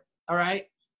receiver, all right?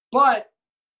 But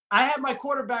I had my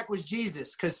quarterback was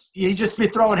Jesus because he'd just be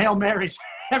throwing Hail Marys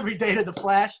every day to the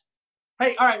Flash.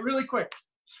 Hey, all right, really quick.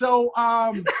 So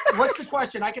what's the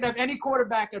question? I could have any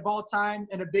quarterback of all time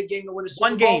in a big game to win a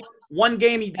Super Bowl? One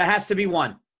game, that has to be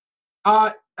one.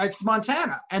 It's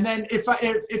Montana. And then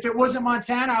if it wasn't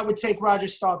Montana, I would take Roger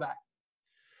Staubach.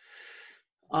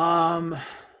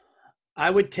 I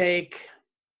would take,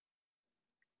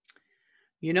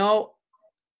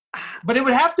 but it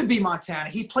would have to be Montana.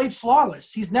 He played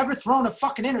flawless. He's never thrown a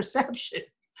fucking interception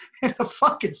in a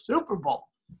fucking Super Bowl.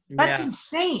 That's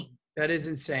insane. That is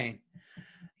insane.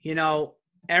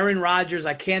 Aaron Rodgers,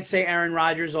 I can't say Aaron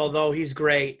Rodgers, although he's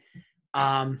great.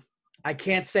 I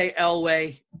can't say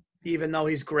Elway, even though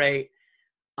he's great.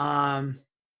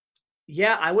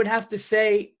 Yeah, I would have to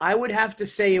say it would have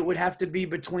to be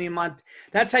between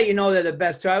That's how you know they're the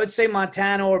best two. I would say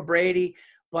Montana or Brady,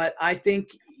 but I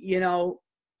think,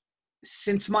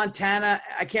 since Montana,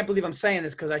 I can't believe I'm saying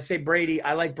this because I say Brady,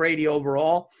 I like Brady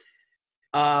overall.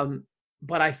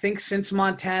 But I think since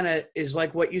Montana is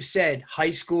like what you said,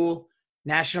 high school,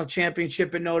 national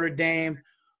championship in Notre Dame,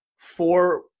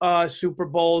 4 Super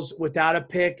Bowls without a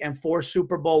pick and 4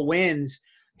 Super Bowl wins,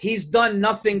 he's done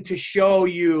nothing to show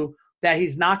you that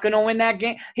he's not going to win that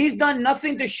game. He's done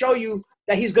nothing to show you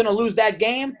that he's going to lose that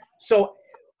game. So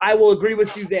I will agree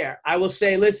with you there. I will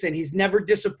say, listen, he's never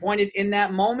disappointed in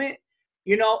that moment.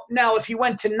 Now if he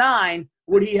went to 9,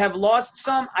 would he have lost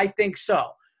some? I think so.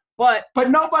 But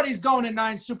nobody's going to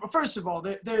 9 Super. First of all,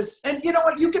 there's – and you know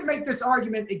what? You can make this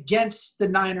argument against the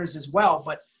Niners as well,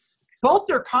 but both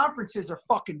their conferences are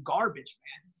fucking garbage,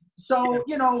 man. So,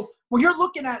 when you're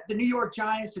looking at the New York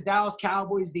Giants, the Dallas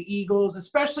Cowboys, the Eagles,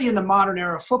 especially in the modern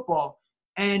era of football,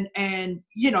 and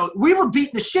we were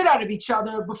beating the shit out of each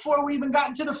other before we even got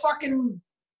into the fucking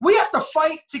 – we have to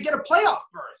fight to get a playoff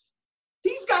berth.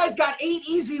 These guys got 8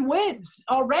 easy wins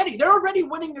already. They're already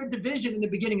winning their division in the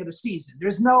beginning of the season.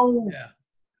 There's no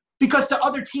because the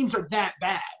other teams are that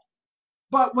bad.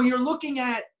 But when you're looking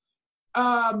at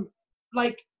I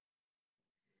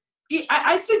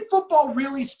think football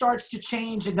really starts to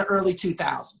change in the early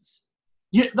 2000s.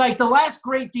 The last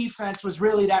great defense was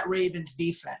really that Ravens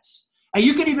defense. And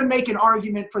you could even make an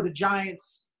argument for the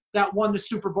Giants that won the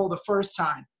Super Bowl the first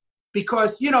time.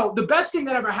 Because, the best thing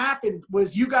that ever happened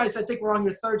was you guys, I think, were on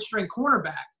your 3rd-string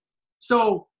cornerback.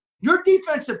 So your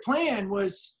defensive plan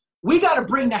was, we got to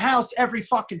bring the house every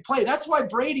fucking play. That's why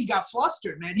Brady got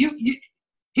flustered, man.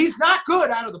 He's not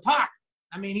good out of the pocket.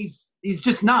 I mean, he's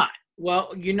just not.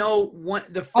 Well, the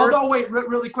first. Although, wait,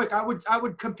 really quick, I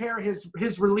would compare his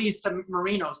release to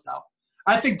Marino's, though.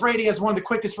 I think Brady has one of the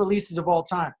quickest releases of all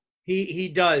time. He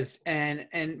does,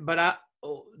 but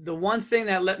the one thing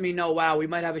that let me know, wow, we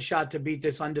might have a shot to beat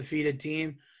this undefeated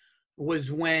team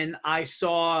was when I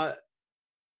saw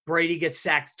Brady get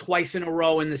sacked twice in a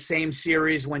row in the same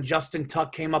series when Justin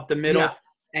Tuck came up the middle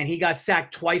and he got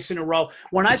sacked twice in a row.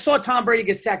 When I saw Tom Brady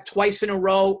get sacked twice in a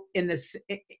row in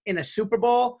a Super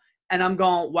Bowl, and I'm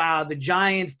going, wow, the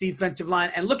Giants defensive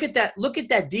line. And look at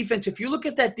that defense. If you look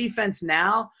at that defense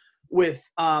now with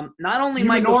not only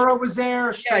Umanora was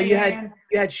there. Strahan,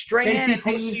 you had Strahan and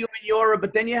Osi Umenyiora,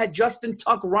 but then you had Justin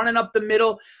Tuck running up the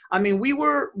middle. I mean, we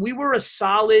were a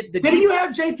solid. Did you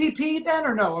have JPP then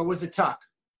or no? Or was it Tuck?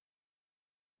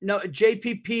 No,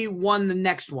 JPP won the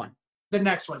next one. The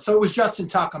next one. So it was Justin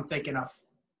Tuck I'm thinking of.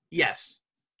 Yes.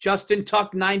 Justin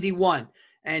Tuck, 91.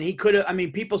 And he could have, I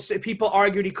mean, people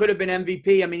argued he could have been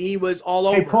MVP. I mean, he was all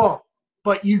over. Hey, Paul,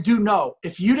 but you do know,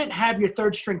 if you didn't have your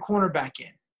third-string cornerback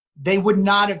in, they would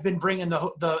not have been bringing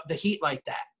the heat like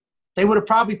that. They would have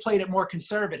probably played it more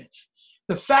conservative.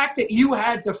 The fact that you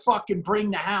had to fucking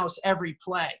bring the house every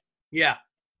play. Yeah.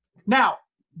 Now,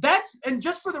 and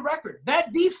just for the record,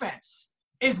 that defense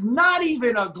is not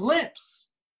even a glimpse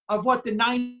of what the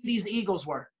 90s Eagles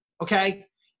were, okay?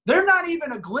 They're not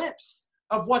even a glimpse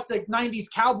of what the 90s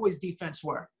Cowboys defense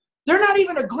were. They're not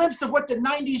even a glimpse of what the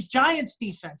 90s Giants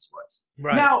defense was.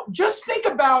 Right. Now, just think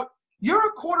about you're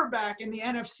a quarterback in the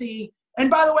NFC. And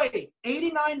by the way,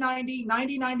 89, 90,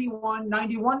 90, 91,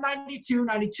 91, 92,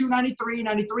 92, 93,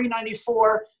 93,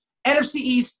 94, NFC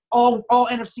East, all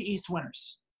NFC East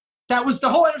winners. That was the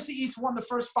whole NFC East won the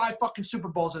first 5 fucking Super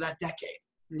Bowls of that decade.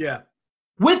 Yeah.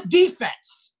 With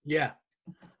defense. Yeah.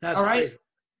 That's all right. crazy.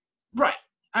 Right.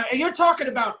 You're talking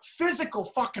about physical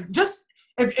fucking – just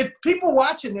if people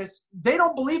watching this, they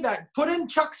don't believe that. Put in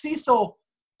Chuck Cecil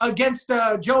against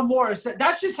Joe Morris.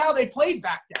 That's just how they played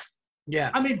back then.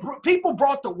 Yeah. I mean, people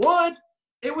brought the wood.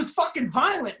 It was fucking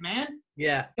violent, man.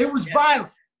 Yeah. It was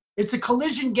violent. It's a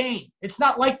collision game. It's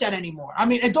not like that anymore. I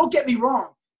mean, and don't get me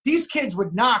wrong. These kids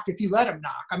would knock if you let them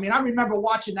knock. I mean, I remember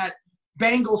watching that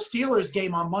Bengals-Steelers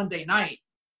game on Monday night.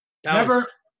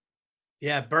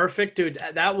 Yeah, perfect, dude.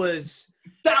 That was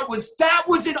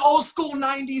an old school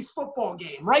 90s football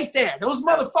game right there. Those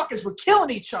motherfuckers were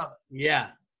killing each other. Yeah.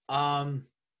 All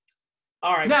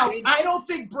right. Now, I don't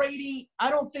think Brady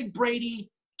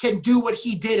can do what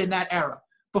he did in that era.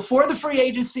 Before the free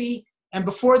agency and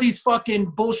before these fucking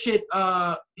bullshit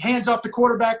hands off the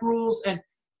quarterback rules,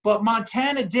 but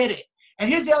Montana did it. And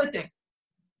here's the other thing.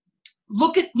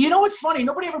 You know what's funny?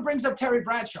 Nobody ever brings up Terry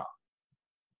Bradshaw.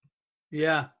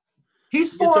 Yeah.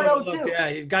 He's 4-0 too.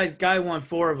 Yeah, guy won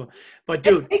 4 of them. But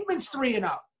dude, Aikman's 3-0.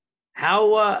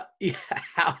 How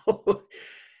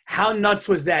nuts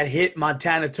was that hit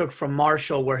Montana took from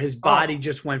Marshall where his body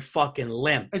just went fucking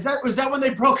limp? Was that when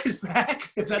they broke his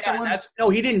back? Is that the one? No,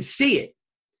 he didn't see it.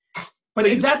 But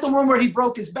is that the one where he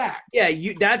broke his back? Yeah,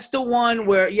 that's the one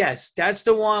where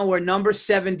number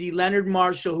 70, Leonard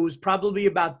Marshall, who's probably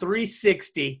about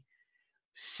 360,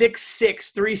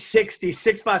 6'6", 360,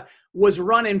 6'5", was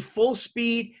running full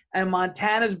speed, and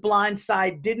Montana's blind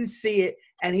side didn't see it,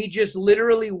 and he just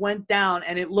literally went down,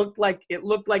 and it looked like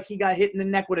he got hit in the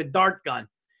neck with a dart gun,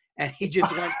 and he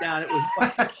just went down. It was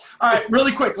all right,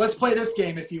 really quick. Let's play this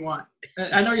game if you want.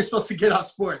 I know you're supposed to get off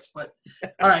sports, but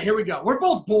all right, here we go. We're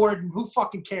both bored, and who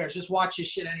fucking cares? Just watch this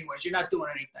shit anyways. You're not doing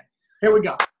anything. Here we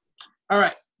go. All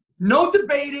right. No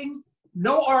debating,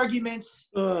 no arguments.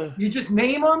 You just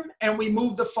name them, and we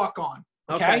move the fuck on.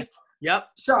 Okay? Yep.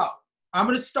 So I'm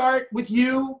going to start with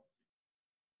you.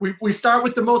 We start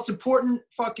with the most important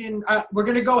fucking we're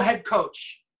going to go head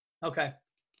coach. Okay.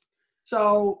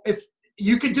 So if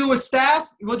you could do a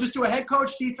staff, we'll just do a head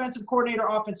coach, defensive coordinator,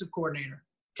 offensive coordinator.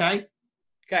 Okay?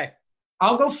 Okay.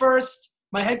 I'll go first.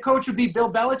 My head coach would be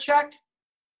Bill Belichick.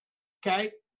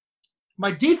 Okay? My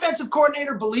defensive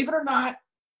coordinator, believe it or not,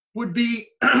 would be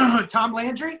Tom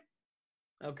Landry.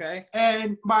 Okay.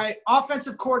 And my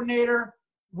offensive coordinator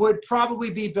would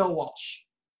probably be Bill Walsh.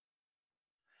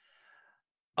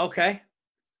 Okay.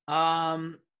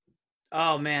 Oh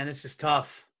man, this is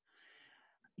tough.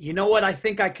 You know what I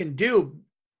think I can do?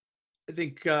 I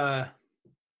think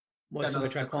what's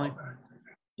somebody try calling?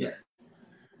 Yeah.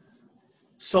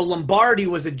 So Lombardi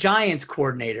was a Giants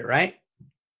coordinator, right?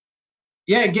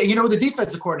 Yeah, you know who the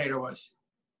defensive coordinator was?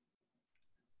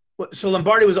 So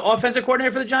Lombardi was an offensive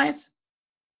coordinator for the Giants?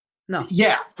 No.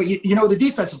 Yeah, but you know who the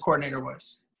defensive coordinator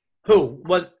was? Who?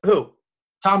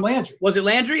 Tom Landry. Was it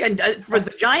Landry and for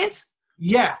the Giants?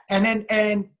 Yeah,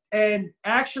 and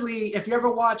actually, if you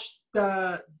ever watched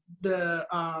the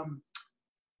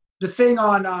thing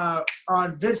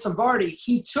on Vince Lombardi,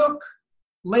 he took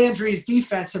Landry's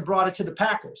defense and brought it to the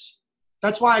Packers.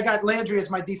 That's why I got Landry as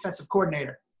my defensive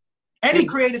coordinator, and he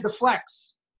created the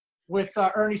flex with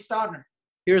Ernie Stodner.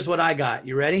 Here's what I got.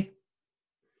 You ready?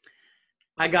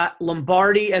 I got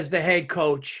Lombardi as the head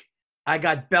coach. I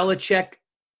got Belichick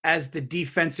as the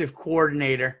defensive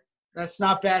coordinator. That's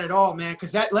not bad at all, man.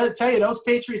 Because let me tell you, those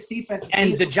Patriots defense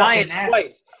and the Giants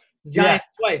twice. Giants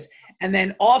twice. And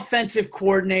then offensive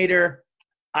coordinator,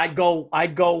 I'd go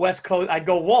West Coast. I'd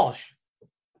go Walsh.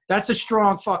 That's a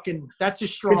strong. Could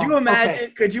you imagine?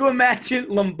 Okay. Could you imagine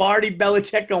Lombardi,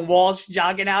 Belichick, and Walsh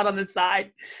jogging out on the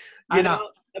side? You know,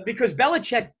 because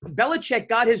Belichick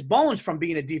got his bones from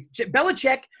being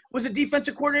Belichick was a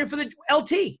defensive coordinator for the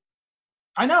LT.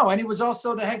 I know, and he was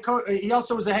also the head coach. He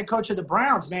also was the head coach of the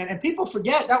Browns, man. And people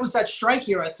forget that was that strike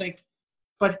year, I think.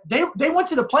 But they went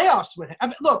to the playoffs with him. I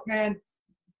mean, look, man,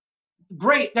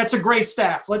 great. That's a great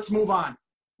staff. Let's move on.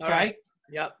 Okay. Right.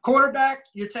 Yep. Quarterback,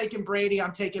 you're taking Brady.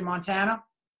 I'm taking Montana.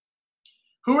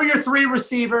 Who are your 3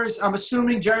 receivers? I'm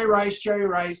assuming Jerry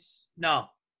Rice. No.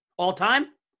 All time?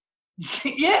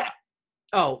 Yeah.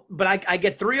 Oh, but I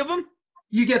get 3 of them?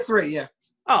 You get 3, yeah.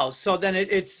 Oh, so then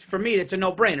it's for me, it's a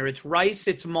no-brainer. It's Rice,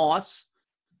 it's Moss.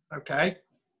 Okay.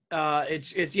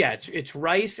 It's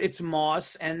Rice, it's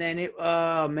Moss, and then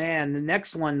the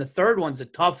next one, the third one's a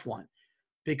tough one.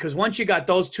 Because once you got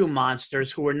those 2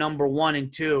 monsters who are number 1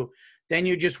 and 2, then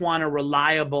you just want a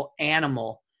reliable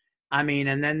animal. I mean,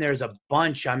 and then there's a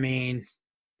bunch. I mean,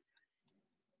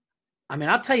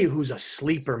 I'll tell you who's a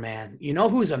sleeper, man. You know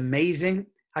who's amazing?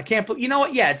 I can't – you know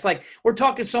what? Yeah, it's like we're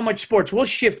talking so much sports. We'll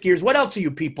shift gears. What else are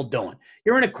you people doing?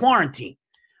 You're in a quarantine.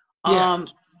 Yeah.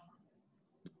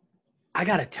 I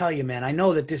got to tell you, man, I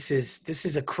know that this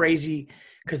is a crazy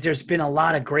 – because there's been a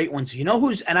lot of great ones. You know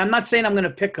who's – and I'm not saying I'm going to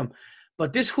pick them,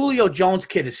 but this Julio Jones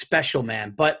kid is special,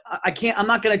 man. But I'm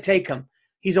not going to take him.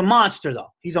 He's a monster,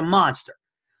 though. He's a monster.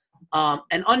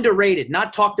 And underrated,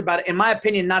 not talked about, in my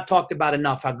opinion, not talked about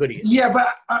enough how good he is. Yeah,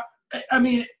 but I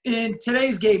mean, in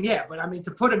today's game, yeah. But I mean,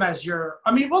 to put him as your –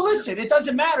 I mean, well, listen, it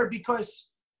doesn't matter because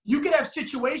you could have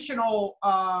situational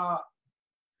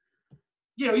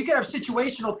you could have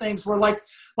situational things where like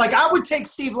I would take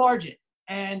Steve Largent.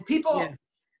 And people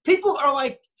are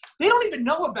like, they don't even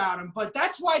know about him, but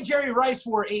that's why Jerry Rice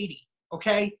wore 80,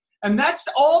 okay? And that's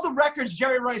all the records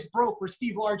Jerry Rice broke were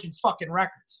Steve Largent's fucking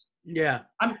records. Yeah.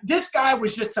 This guy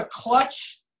was just a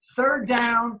clutch, third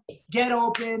down, get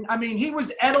open. I mean, he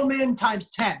was Edelman times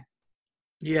 10.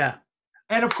 Yeah.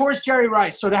 And, of course, Jerry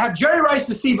Rice. So to have Jerry Rice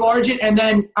to Steve Largent, and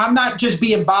then I'm not just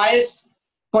being biased,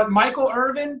 but Michael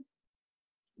Irvin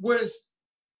was,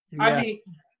 I mean,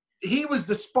 he was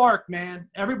the spark, man.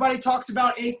 Everybody talks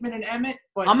about Aikman and Emmett,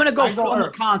 but I'm going to go Phil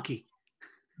McConkey.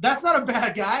 That's not a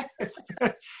bad guy.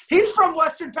 He's from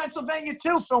Western Pennsylvania,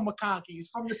 too, Phil McConkey. He's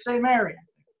from the same area.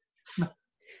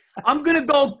 I'm going to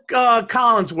go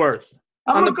Collinsworth.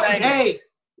 Hey,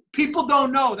 people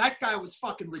don't know. That guy was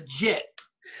fucking legit.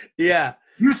 Yeah.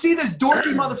 You see this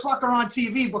dorky motherfucker on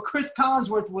TV, but Chris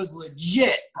Collinsworth was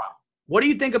legit, bro. What do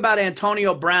you think about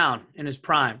Antonio Brown in his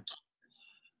prime?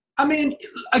 I mean,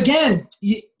 again,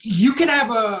 you can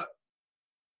have a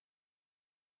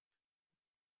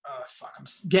I'm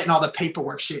getting all the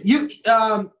paperwork shit. You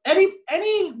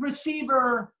any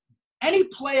receiver, any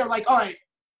player, like, all right,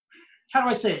 how do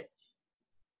I say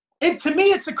it? To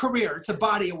me, it's a career. It's a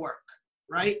body of work,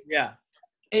 right? Yeah.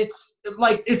 It's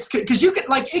because you can,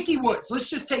 like Ickey Woods. Let's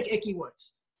just take Ickey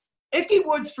Woods. Ickey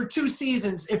Woods for 2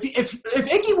 seasons. If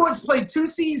Ickey Woods played 2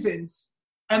 seasons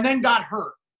and then got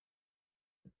hurt,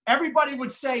 everybody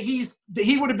would say he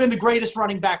would have been the greatest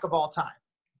running back of all time.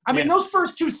 I mean, those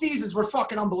first 2 seasons were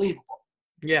fucking unbelievable.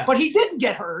 Yeah. But he didn't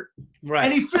get hurt. Right.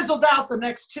 And he fizzled out the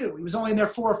next 2. He was only in there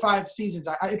 4 or 5 seasons,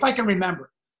 if I can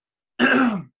remember.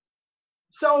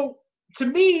 So, to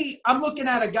me, I'm looking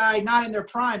at a guy not in their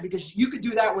prime because you could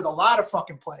do that with a lot of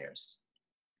fucking players.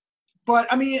 But,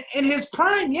 I mean, in his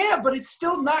prime, yeah, but it's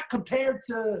still not compared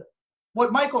to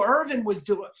what Michael Irvin was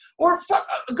doing. Or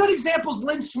a good example is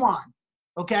Lynn Swann,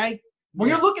 okay? When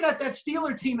you're looking at that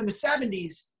Steeler team in the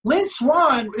 70s, Lynn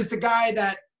Swann is the guy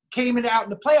that came out in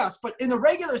the playoffs. But in the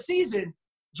regular season,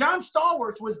 John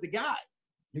Stallworth was the guy.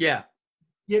 Yeah.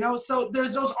 You know, so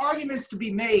there's those arguments to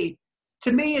be made.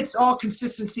 To me, it's all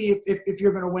consistency if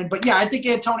you're going to win. But, yeah, I think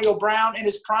Antonio Brown in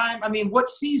his prime, I mean, what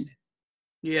season?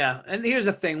 Yeah, and here's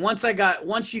the thing. Once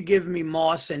you give me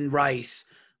Moss and Rice,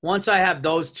 once I have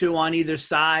those 2 on either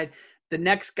side, the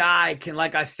next guy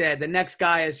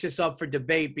is just up for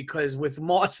debate because with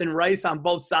Moss and Rice on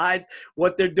both sides,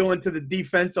 what they're doing to the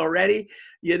defense already,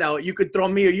 you know, you could throw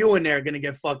me or you in there going to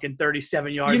get fucking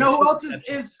 37 yards. You know who else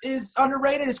is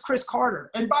underrated is Chris Carter.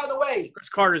 And by the way, Chris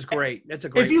Carter's great. That's a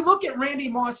great. If you look at Randy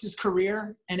Moss's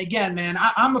career, and again, man,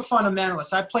 I'm a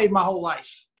fundamentalist. I played my whole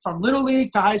life from little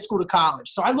league to high school to college.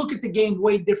 So I look at the game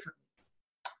way differently.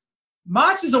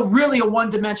 Moss is really a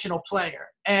one-dimensional player.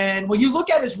 And when you look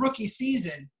at his rookie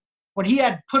season, when he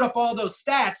had put up all those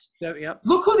stats,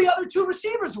 look who the other 2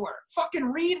 receivers were. Fucking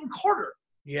Reed and Carter.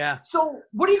 Yeah. So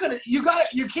what are you going to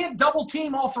 – you can't double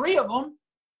team all 3 of them.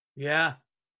 Yeah.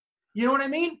 You know what I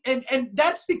mean? And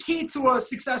that's the key to a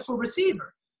successful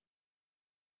receiver.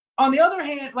 On the other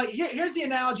hand, like here's the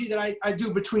analogy that I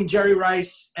do between Jerry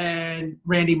Rice and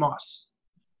Randy Moss.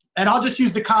 And I'll just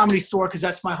use the Comedy Store because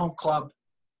that's my home club.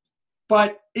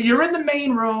 But you're in the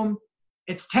main room.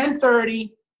 It's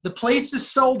 10:30. The place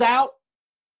is sold out,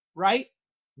 right?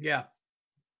 Yeah.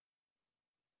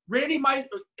 Randy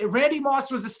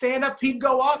Moss was a stand-up. He'd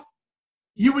go up.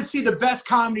 You would see the best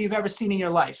comedy you've ever seen in your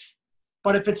life.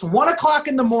 But if it's 1 o'clock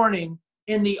in the morning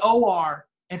in the OR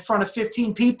in front of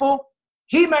 15 people,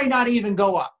 he may not even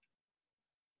go up.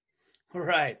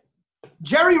 Right.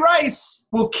 Jerry Rice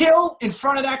will kill in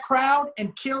front of that crowd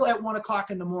and kill at 1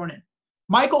 o'clock in the morning.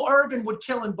 Michael Irvin would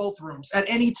kill in both rooms at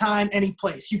any time, any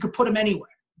place. You could put him anywhere.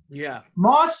 Yeah.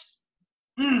 Moss,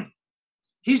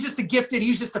 he's just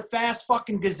he's just a fast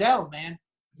fucking gazelle, man.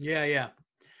 Yeah, yeah.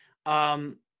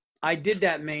 I did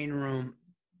that main room,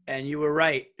 and you were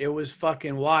right. It was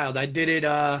fucking wild. I did it,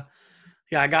 I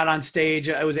got on stage.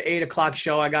 It was an 8 o'clock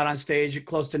show. I got on stage at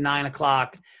close to 9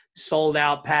 o'clock. Sold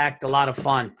out, packed, a lot of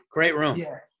fun. Great room.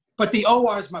 Yeah, but the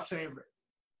OR is my favorite.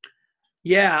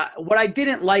 Yeah. What I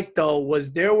didn't like, though,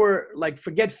 was there were, like,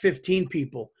 forget 15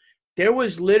 people. There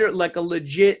was literally,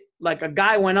 like, a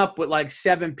guy went up with, like,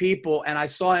 7 people, and I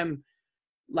saw him,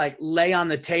 like, lay on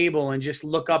the table and just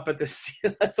look up at the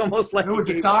ceiling. That's almost like – Was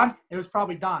it Don? It was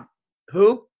probably Don.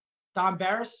 Who? Don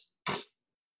Barris?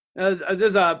 There's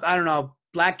I don't know,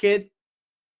 black kid.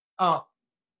 Oh.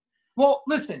 Well,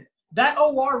 listen, that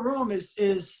OR room is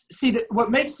see, what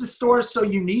makes the store so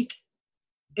unique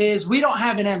is we don't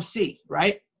have an MC,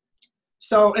 right?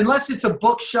 So unless it's a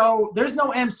book show, there's no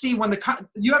MC when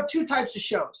you have 2 types of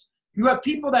shows. You have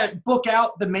people that book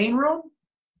out the main room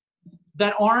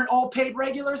that aren't all paid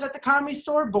regulars at the Comedy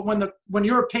Store, but when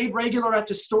you're a paid regular at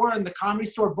the store and the Comedy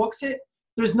Store books it,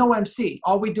 there's no MC.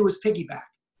 All we do is piggyback.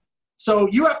 So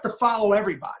you have to follow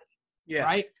everybody,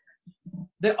 right?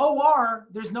 The OR,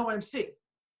 there's no MC.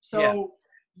 So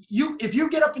if you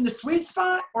get up in the sweet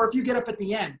spot or if you get up at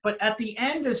the end. But at the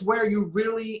end is where you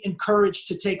really encourage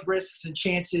to take risks and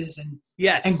chances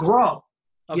and grow.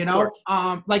 You know,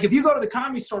 like if you go to the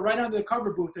Comedy Store, right under the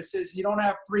cover booth, it says you don't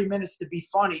have 3 minutes to be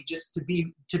funny, just to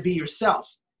be yourself.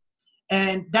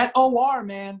 And that OR,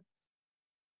 man,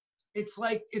 it's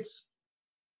like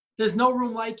there's no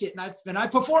room like it. And I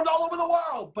performed all over the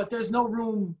world, but there's no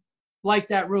room like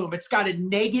that room. It's got a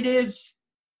negative,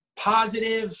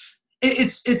 positive.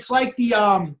 It's like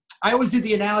I always do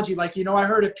the analogy, like, you know, I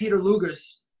heard of Peter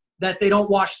Luger's that they don't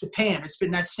wash the pan. It's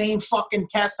been that same fucking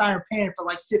cast iron pan for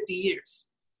like 50 years.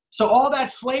 So all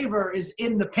that flavor is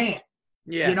in the pan.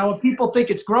 Yeah. You know, people think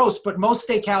it's gross, but most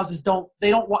steakhouses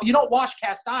you don't wash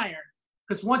cast iron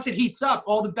because once it heats up,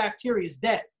 all the bacteria is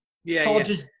dead. Yeah. It's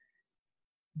all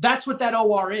that's what that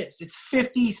OR is. It's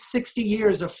 50, 60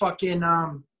 years of fucking,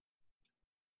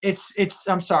 it's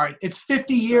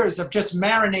 50 years of just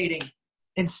marinating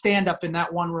in stand-up in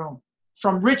that one room.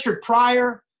 From Richard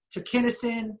Pryor to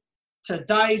Kinnison to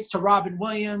Dice to Robin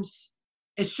Williams.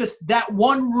 It's just that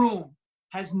one room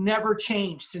has never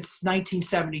changed since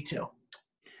 1972.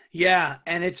 Yeah,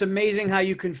 and it's amazing how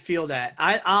you can feel that.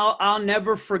 I'll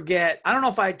never forget. I don't know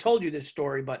if I told you this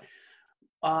story, but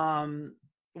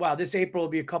this April will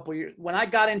be a couple years. When I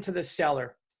got into the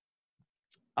cellar,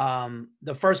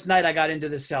 the first night I got into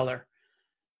the cellar,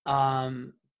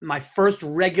 my first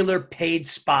regular paid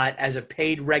spot as a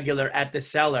paid regular at the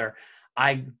cellar,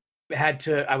 I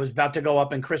was about to go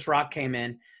up and Chris Rock came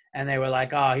in and they were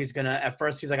like, oh, at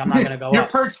first he's like, I'm not going to go Your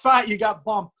up. first spot, you got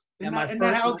bumped. Isn't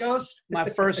that how it goes? My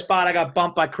first spot, I got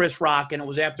bumped by Chris Rock, and it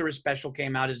was after his special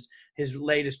came out, his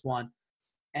latest one.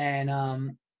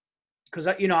 And because,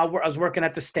 you know, I was working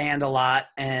at the stand a lot.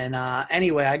 And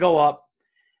anyway, I go up,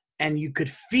 and you could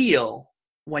feel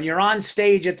when you're on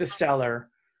stage at the cellar,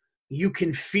 you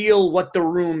can feel what the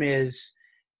room is,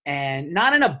 and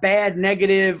not in a bad,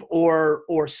 negative,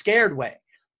 or scared way,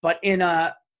 but in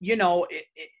a, you know,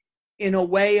 in a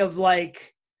way of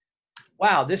like,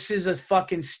 wow, this is a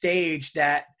fucking stage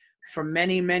that for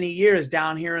many, many years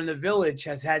down here in the Village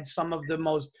has had some of the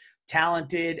most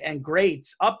talented and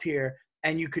greats up here,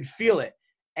 and you could feel it.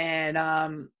 And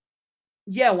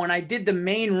when I did the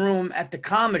main room at the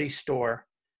Comedy Store,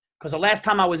 because the last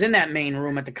time I was in that main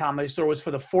room at the Comedy Store was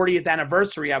for the 40th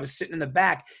anniversary. I was sitting in the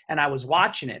back and I was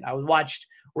watching it. I watched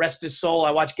Rest His Soul.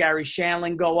 I watched Gary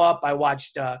Shandling go up. I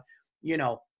watched,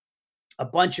 a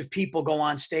bunch of people go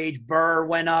on stage. Burr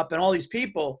went up and all these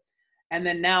people. And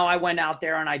then now I went out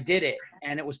there and I did it,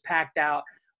 and it was packed out.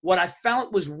 What I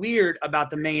felt was weird about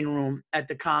the main room at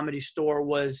the Comedy Store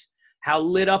was how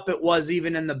lit up it was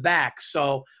even in the back.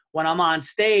 So when I'm on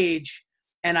stage,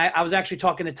 And I was actually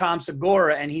talking to Tom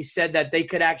Segura, and he said that they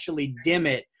could actually dim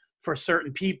it for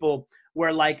certain people,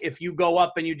 where like if you go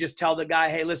up and you just tell the guy,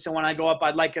 hey, listen, when I go up,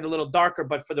 I'd like it a little darker.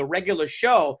 But for the regular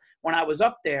show, when I was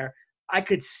up there, I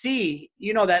could see,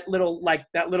 you know, that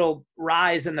little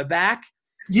rise in the back.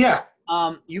 Yeah.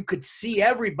 You could see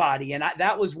everybody. And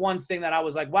that was one thing that I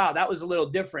was like, wow, that was a little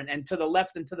different, and to the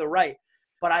left and to the right.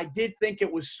 But I did think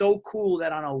it was so cool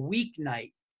that on a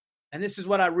weeknight, and this is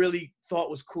what I really thought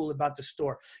was cool about the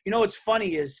store. You know, what's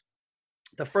funny is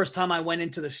the first time I went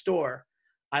into the store,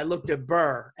 I looked at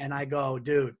Burr and I go,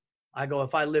 dude,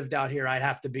 if I lived out here, I'd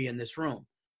have to be in this room.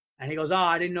 And he goes, oh,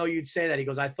 I didn't know you'd say that. He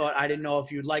goes, I didn't know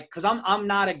if you'd like, because I'm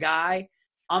not a guy.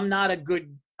 I'm not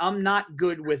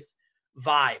good with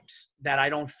vibes that I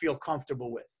don't feel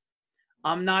comfortable with.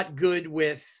 I'm not good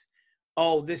with,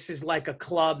 oh, this is like a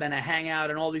club and a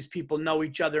hangout and all these people know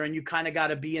each other and you kind of got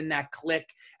to be in that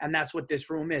clique and that's what this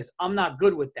room is. I'm not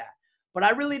good with that. But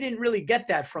I really didn't get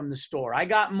that from the store. I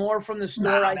got more from the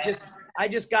store. Nah, I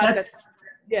just got that.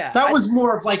 Yeah. That was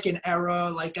more of like an era.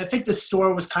 Like, I think the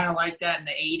store was kind of like that in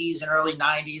the 80s and early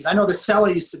 90s. I know the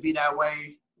cellar used to be that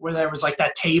way, where there was like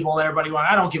that table that everybody wanted.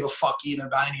 I don't give a fuck either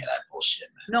about any of that bullshit,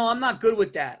 man. No, I'm not good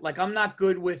with that. Like, I'm not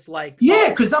good with like. Yeah,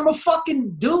 because I'm a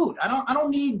fucking dude. I don't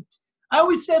need. I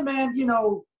always said, man, you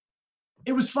know,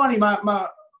 it was funny.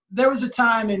 There was a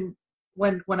time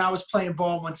when I was playing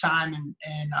ball one time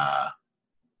and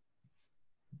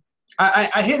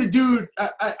I hit a dude.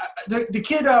 The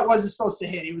kid wasn't supposed to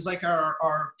hit. He was like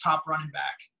our top running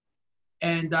back,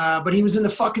 and but he was in the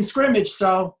fucking scrimmage,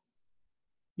 so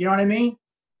you know what I mean.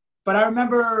 But I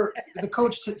remember the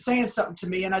coach saying something to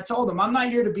me, and I told him, "I'm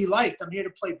not here to be liked. I'm here to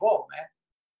play ball, man."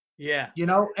 Yeah. You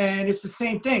know, and it's the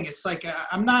same thing. It's like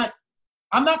I'm not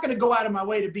going to go out of my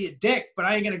way to be a dick, but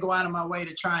I ain't going to go out of my way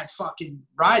to try and fucking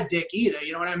ride dick either.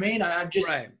 You know what I mean? I'm just.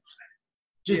 Right.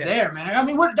 Just there, man. I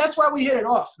mean, that's why we hit it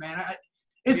off, man.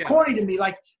 It's corny to me.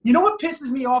 Like, you know what pisses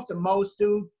me off the most,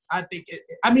 dude? I think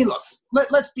I mean, look,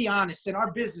 let's be honest. In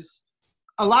our business,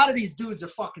 a lot of these dudes are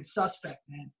fucking suspect,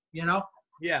 man. You know?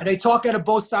 Yeah. And they talk out of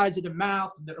both sides of their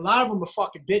mouth. A lot of them are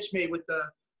fucking bitch made with the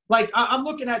 – like, I'm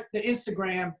looking at the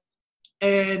Instagram,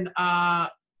 and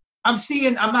I'm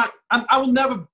seeing – I will never